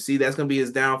cause. You see, that's gonna be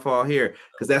his downfall here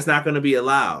because that's not gonna be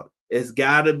allowed. It's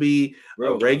gotta be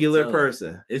a regular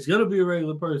person. It's gonna be a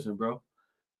regular person, bro.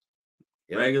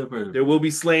 Yep. Regular person. There will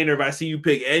be slander if I see you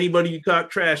pick anybody you talk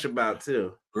trash about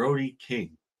too. Brody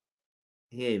King.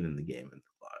 He ain't in the game in the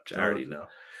launch. I already know.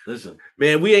 Listen,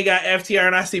 man, we ain't got FTR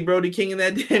and I see Brody King in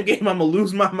that damn game. I'm gonna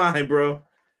lose my mind, bro.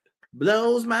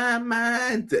 Blows my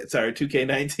mind. Sorry,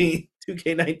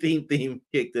 2K19 theme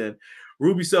kicked in.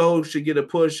 Ruby Soho should get a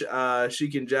push. She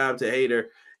can job to Hayter.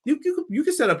 You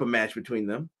can set up a match between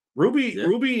them. Ruby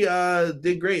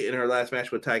did great in her last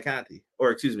match with Ty Conti,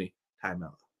 or excuse me, Ty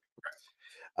Mello.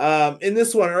 In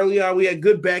this one early on, we had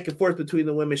good back and forth between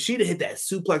the women. She'd hit that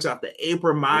suplex off the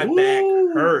apron. My back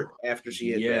hurt after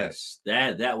she hit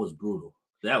that. That was brutal.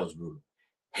 That was brutal.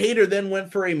 Hayter then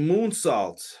went for a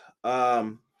moonsault.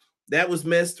 That was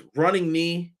missed. Running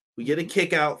knee. We get a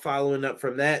kick out following up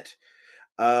from that.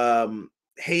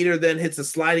 Hayter then hits a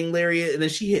sliding lariat, and then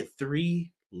she hit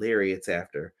 3 lariats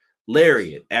after.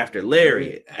 Lariat after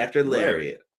lariat after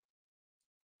lariat.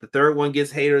 The third one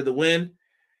gets Hayter the win.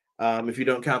 If you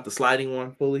don't count the sliding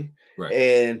one fully. Right.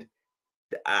 And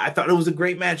I thought it was a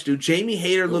great match, dude. Jamie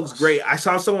Hayter looks great. I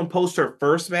saw someone post her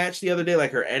first match the other day,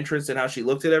 like her entrance and how she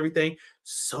looked at everything.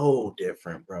 So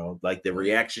different, bro. Like the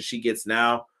reaction she gets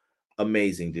now,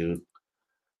 amazing, dude.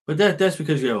 But that's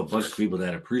because you have a bunch of people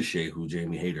that appreciate who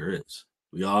Jamie Hayter is.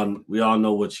 We all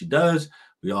know what she does.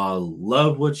 We all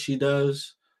love what she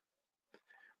does.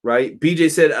 Right.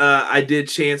 BJ said, I did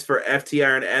chants for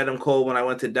FTR and Adam Cole when I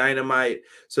went to Dynamite,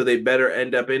 so they better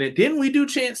end up in it. Didn't we do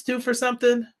chants too for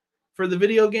something for the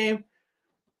video game?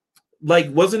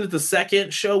 Like, wasn't it the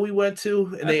second show we went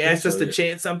to and they asked us to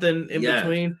chant something in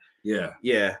between? Yeah.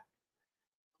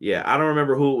 I don't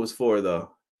remember who it was for,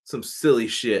 though. Some silly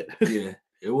shit. Yeah,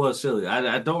 it was silly.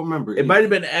 I don't remember. It might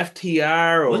have been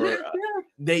FTR or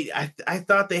I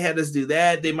thought they had us do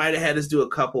that. They might have had us do a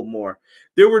couple more.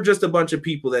 There were just a bunch of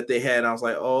people that they had. And I was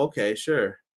like, oh, okay,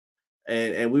 sure.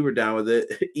 And we were down with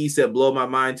it. E said, blow my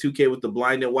mind. 2K with the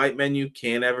blind and white menu.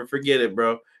 Can't ever forget it,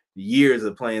 bro. Years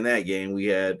of playing that game we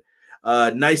had.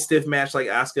 Nice stiff match like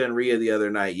Asuka and Rhea the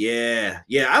other night. Yeah,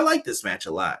 I like this match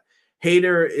a lot.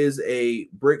 Hayter is a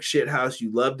brick shit house.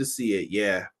 You love to see it.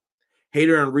 Yeah.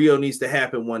 Hayter and Rio needs to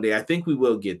happen one day. I think we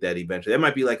will get that eventually. That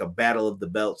might be like a battle of the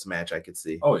belts match I could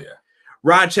see. Oh, yeah.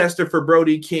 Rochester for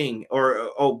Brody King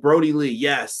or Brody Lee.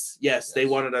 Yes. They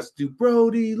wanted us to do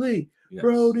Brody Lee. Yes.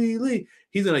 Brody Lee.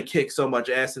 He's going to kick so much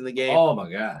ass in the game. Oh,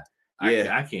 my God.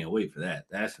 Yeah. I can't wait for that.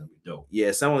 That's going to be dope.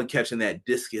 Yeah, someone catching that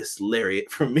discus lariat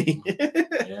from me.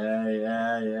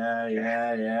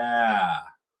 Yeah.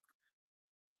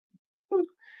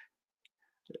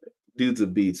 Dude's a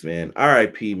beats, man.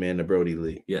 R.I.P. man to Brody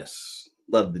Lee. Yes.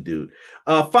 Love the dude.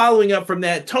 Following up from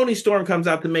that, Toni Storm comes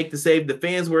out to make the save. The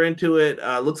fans were into it.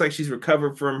 Looks like she's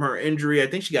recovered from her injury. I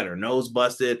think she got her nose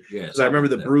busted. Yes. I remember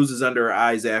the bruises under her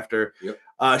eyes after.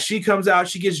 Yep. She comes out.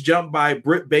 She gets jumped by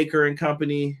Britt Baker and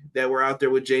company that were out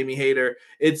there with Jamie Hayter.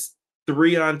 It's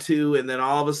 3-on-2, and then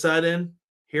all of a sudden,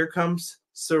 here comes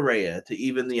Saraya to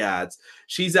even the odds.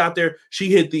 She's out there. She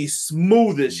hit the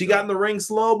smoothest. She got in the ring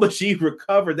slow, but she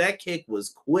recovered. That kick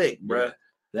was quick, bro.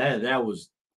 Yeah. That was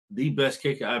the best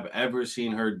kick I've ever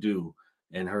seen her do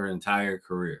in her entire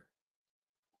career.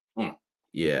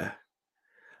 Yeah.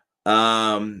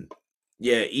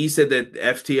 Yeah, E said that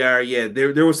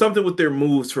FTR, there was something with their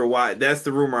moves for why. That's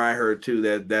the rumor I heard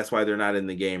too, that's why they're not in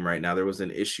the game right now. There was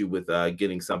an issue with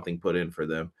getting something put in for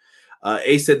them.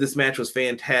 A said this match was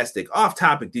fantastic. Off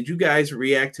topic, did you guys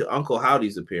react to Uncle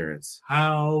Howdy's appearance?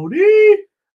 Howdy.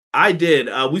 I did.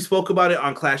 We spoke about it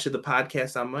on Clash of the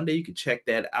Podcast on Monday. You can check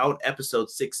that out, episode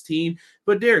 16.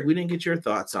 But Derek, we didn't get your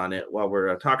thoughts on it while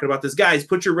we're talking about this. Guys,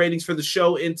 put your ratings for the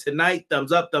show in tonight.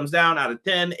 Thumbs up, thumbs down, out of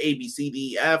 10, A, B, C,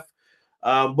 D, F.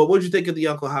 But what did you think of the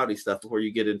Uncle Howdy stuff before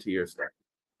you get into your stuff?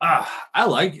 I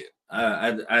like it.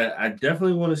 I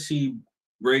definitely want to see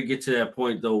Bray get to that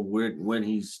point, though, when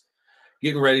he's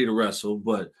getting ready to wrestle.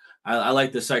 But I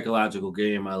like the psychological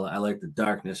game. I like the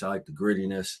darkness. I like the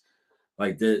grittiness.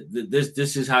 Like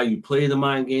this is how you play the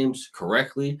mind games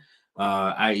correctly,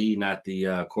 i.e. not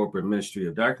the corporate ministry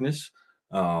of darkness.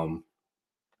 I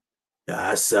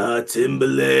saw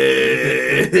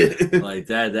Timberland. Like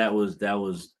that was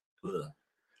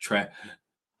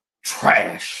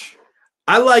trash.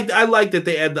 I like that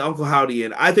they add the Uncle Howdy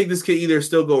in. I think this could either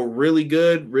still go really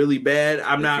good, really bad.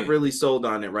 I'm not really sold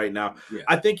on it right now. Yeah.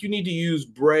 I think you need to use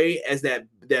Bray as that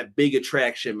big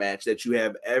attraction match that you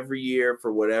have every year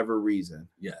for whatever reason.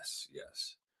 Yes.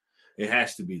 It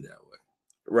has to be that way.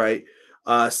 Right.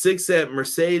 6 at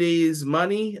Mercedes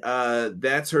Money.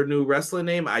 That's her new wrestling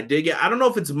name. I dig it. I don't know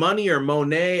if it's Money or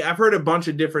Monet. I've heard a bunch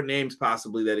of different names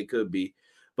possibly that it could be.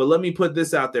 But let me put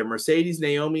this out there. Mercedes,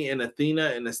 Naomi, and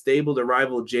Athena in a stable to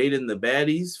rival Jade and the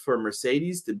Baddies for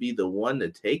Mercedes to be the one to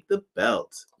take the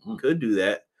belt. Could do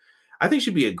that. I think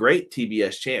she'd be a great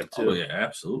TBS champ, too. Oh, yeah,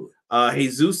 absolutely.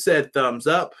 Jesus said thumbs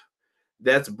up.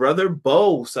 That's Brother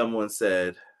Bo, someone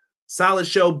said. Solid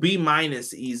show, B-.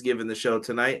 He's giving the show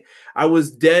tonight. I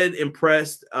was dead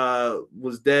impressed. LA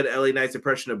Knight's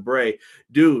impression of Bray.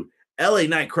 Dude, LA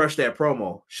Knight crushed that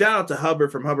promo. Shout out to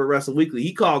Hubbard from Hubbard Wrestle Weekly.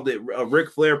 He called it a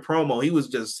Ric Flair promo. He was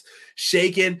just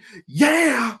shaking.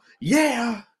 Yeah.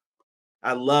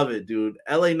 I love it, dude.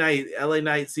 LA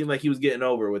Knight seemed like he was getting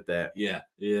over with that. Yeah,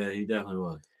 he definitely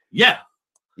was. Yeah,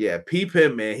 peep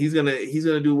him, man. He's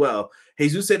gonna do well.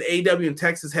 Jesus said AEW in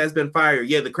Texas has been fire.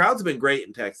 Yeah, the crowds have been great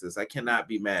in Texas. I cannot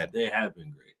be mad. They have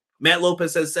been great. Matt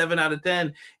Lopez says 7 out of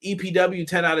 10. EPW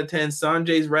 10 out of 10.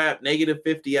 Sanjay's rap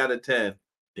 -50 out of 10.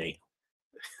 Damn.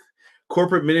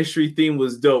 Corporate ministry theme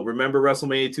was dope. Remember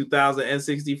WrestleMania 2000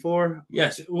 N64?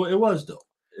 Yes, it was dope.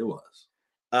 It was.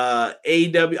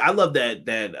 AEW, I love that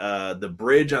the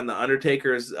bridge on the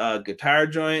Undertaker's guitar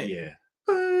joint. Yeah.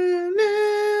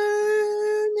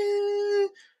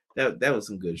 That was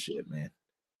some good shit, man.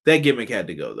 That gimmick had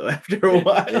to go though after a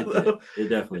while. It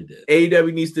definitely did.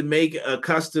 AEW needs to make a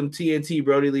custom TNT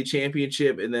Brody Lee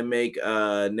championship and then make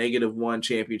a -1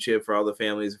 championship for all the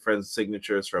families and friends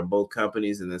signatures from both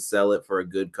companies and then sell it for a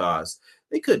good cause.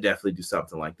 They could definitely do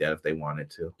something like that if they wanted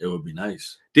to. It would be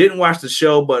nice. Didn't watch the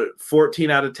show, but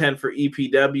 14 out of 10 for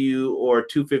EPW or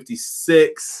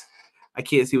 256. I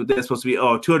can't see what that's supposed to be.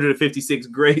 Oh, 256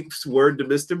 grapes. Word to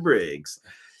Mr. Briggs.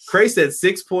 Cray said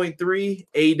 6.3.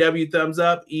 AEW thumbs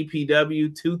up. EPW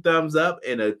 2 thumbs up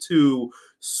and a 2.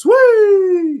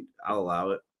 Sweet. I'll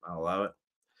allow it.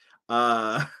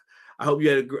 I hope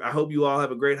you all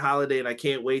have a great holiday, and I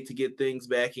can't wait to get things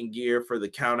back in gear for the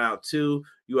count out too.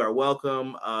 You are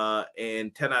welcome.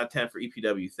 And 10 out of 10 for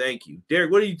EPW. Thank you,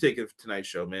 Derek. What do you think of tonight's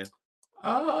show, man?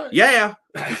 Yeah.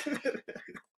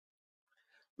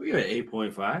 We got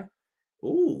 8.5.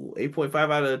 Ooh,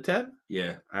 8.5 out of 10.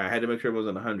 Yeah, I had to make sure it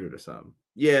wasn't 100 or something.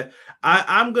 Yeah,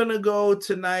 I'm gonna go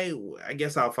tonight. I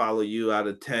guess I'll follow you out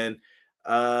of 10.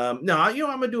 No, I'm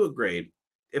gonna do a grade.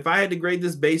 If I had to grade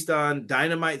this based on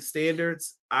Dynamite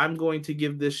standards, I'm going to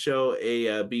give this show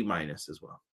a B- as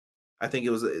well. I think it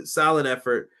was a solid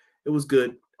effort. It was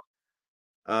good.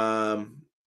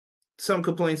 Some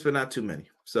complaints, but not too many.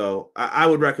 So I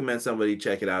would recommend somebody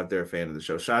check it out if they're a fan of the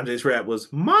show. Sean J's rap was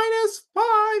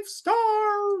 -5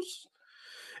 stars.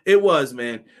 It was,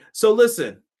 man. So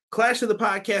listen, Clash of the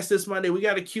Podcast this Monday. We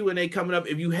got a Q&A coming up.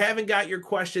 If you haven't got your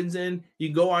questions in,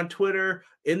 you go on Twitter,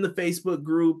 in the Facebook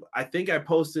group. I think I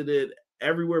posted it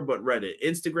everywhere but Reddit.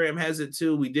 Instagram has it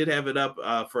too. We did have it up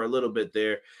for a little bit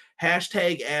there.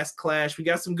 #AskClash. We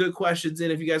got some good questions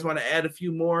in. If you guys want to add a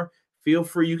few more, feel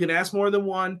free. You can ask more than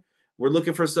one. We're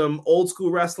looking for some old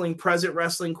school wrestling, present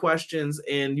wrestling questions,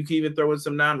 and you can even throw in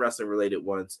some non-wrestling related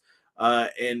ones.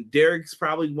 And Derek's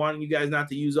probably wanting you guys not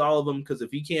to use all of them because if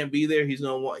he can't be there, he's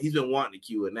been wanting a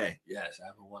Q&A. Yes,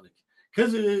 I've been wanting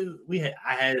because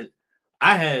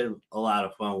I had a lot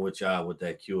of fun with y'all with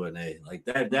that Q&A. Like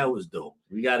that was dope.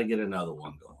 We got to get another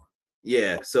one going.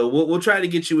 Yeah, so we'll try to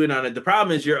get you in on it. The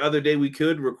problem is your other day we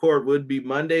could record would be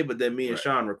Monday, but then me and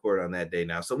Sean record on that day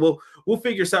now. So we'll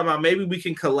figure something out. Maybe we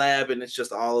can collab and it's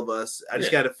just all of us. I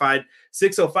just got to find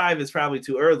 6:05 is probably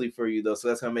too early for you though, so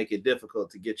that's gonna make it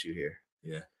difficult to get you here.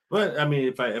 Yeah, but I mean,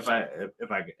 if I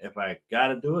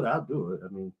gotta do it, I'll do it. I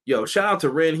mean, yo, shout out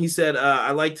to Ren. He said, I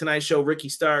like tonight's show. Ricky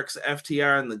Starks,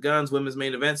 FTR, and the Guns women's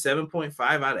main event,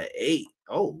 7.5 out of 8.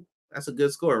 Oh. That's a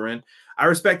good score, Ren. I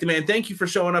respect it, man. Thank you for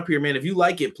showing up here, man. If you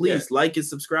like it, please like and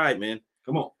subscribe, man.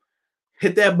 Come on.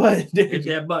 Hit that button. Hit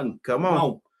that button. Come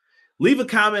on. Leave a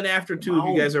comment after, too, if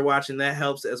you guys are watching. That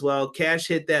helps as well. Cash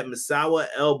hit that Misawa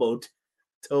elbow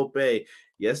tope.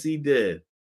 Yes, he did.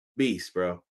 Beast,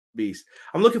 bro. Beast.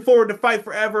 I'm looking forward to Fight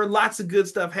Forever. Lots of good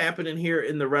stuff happening here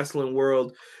in the wrestling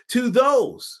world. To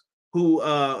those who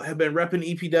have been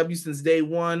repping EPW since day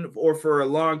one or for a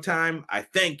long time, I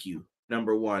thank you.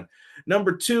 Number one.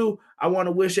 Number two, I want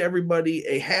to wish everybody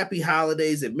a happy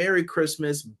holidays and Merry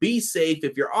Christmas. Be safe.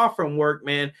 If you're off from work,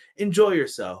 man, enjoy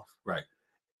yourself. Right.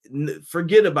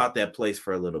 Forget about that place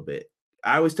for a little bit.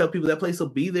 I always tell people that place will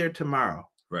be there tomorrow.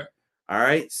 Right. All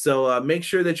right. So make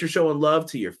sure that you're showing love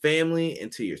to your family and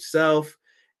to yourself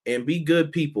and be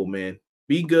good people, man.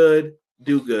 Be good.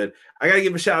 Do good. I got to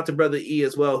give a shout out to Brother E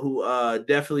as well, who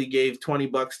definitely gave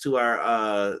 $20 to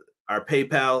our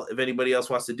PayPal. If anybody else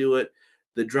wants to do it,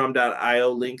 the drum.io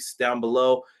links down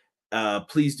below.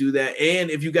 Please do that.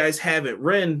 And if you guys haven't,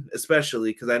 Ren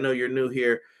especially, because I know you're new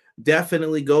here,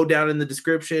 definitely go down in the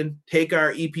description. Take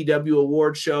our EPW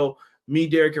award show. Me,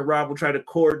 Derek, and Rob will try to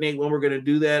coordinate when we're going to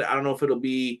do that. I don't know if it'll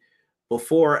be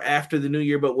before or after the new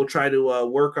year, but we'll try to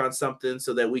work on something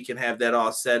so that we can have that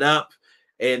all set up.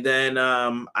 And then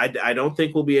I don't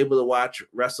think we'll be able to watch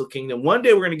Wrestle Kingdom. One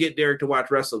day we're going to get Derek to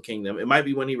watch Wrestle Kingdom. It might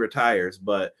be when he retires,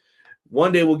 but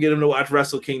one day we'll get him to watch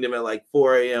Wrestle Kingdom at like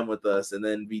 4 a.m. with us and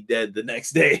then be dead the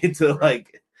next day until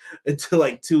like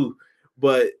 2.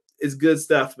 But it's good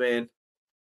stuff, man.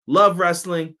 Love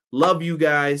wrestling. Love you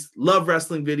guys. Love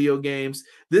wrestling video games.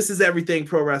 This is Everything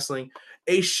Pro Wrestling,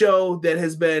 a show that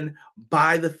has been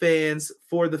by the fans,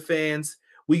 for the fans.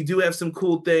 We do have some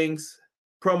cool things.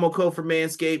 Promo code for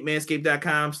Manscaped,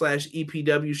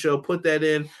 manscaped.com/EPW show. Put that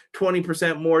in,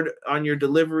 20% more on your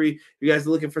delivery. You guys are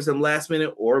looking for some last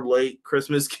minute or late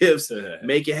Christmas gifts,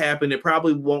 make it happen. It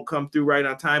probably won't come through right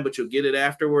on time, but you'll get it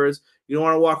afterwards. You don't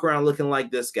want to walk around looking like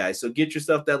this guy. So get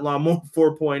yourself that Lawnmower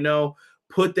 4.0,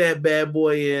 put that bad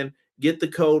boy in, get the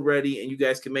code ready, and you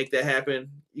guys can make that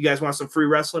happen. You guys want some free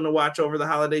wrestling to watch over the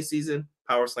holiday season?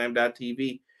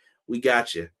 Powerslam.tv. We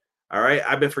got you. All right.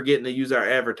 I've been forgetting to use our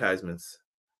advertisements.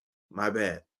 My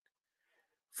bad.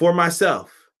 For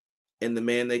myself, and the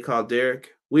man they call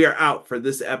Derek, we are out for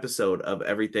this episode of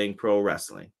Everything Pro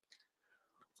Wrestling.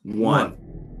 1.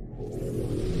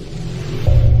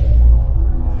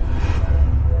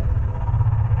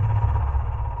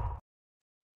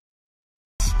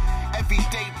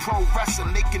 Everyday pro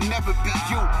wrestling, they can never be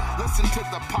you. Listen to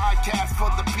the podcast for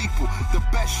the people, the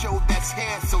best show that's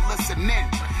here, so listen in.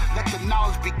 Let the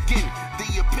knowledge begin,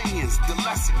 the opinions, the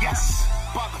lesson, yes.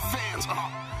 For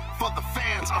the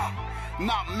fans,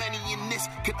 not many in this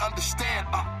can understand,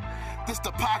 This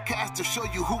the podcast to show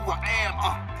you who I am,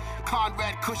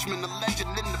 Conrad Cushman, the legend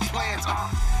in the plans,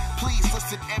 Please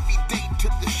listen every day to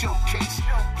the showcase.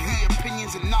 The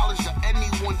opinions and knowledge that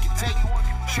anyone can take.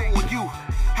 Showing you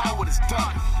how it is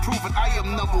done. Proving I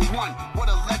am number one. What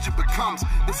a legend becomes.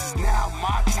 This is now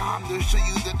my time to show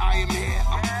you that I am here.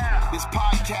 This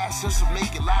podcast just to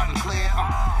make it loud and clear.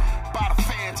 By the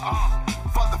fans,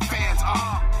 for the fans,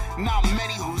 not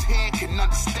many whose head can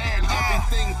understand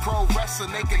everything pro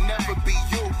wrestling. They can never be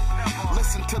you.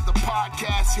 Listen to the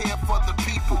podcast here for the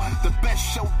people, the best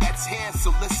show that's here,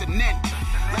 so listen in.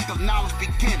 Let the knowledge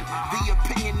begin, the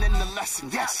opinion and the lesson,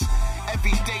 yes.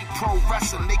 Everyday pro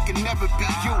wrestling, they can never be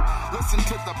you. Listen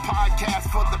to the podcast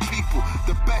for the people,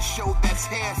 the best show that's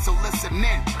here, so listen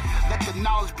in. Let the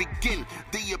knowledge begin,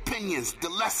 the opinions, the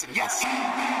lesson, yes.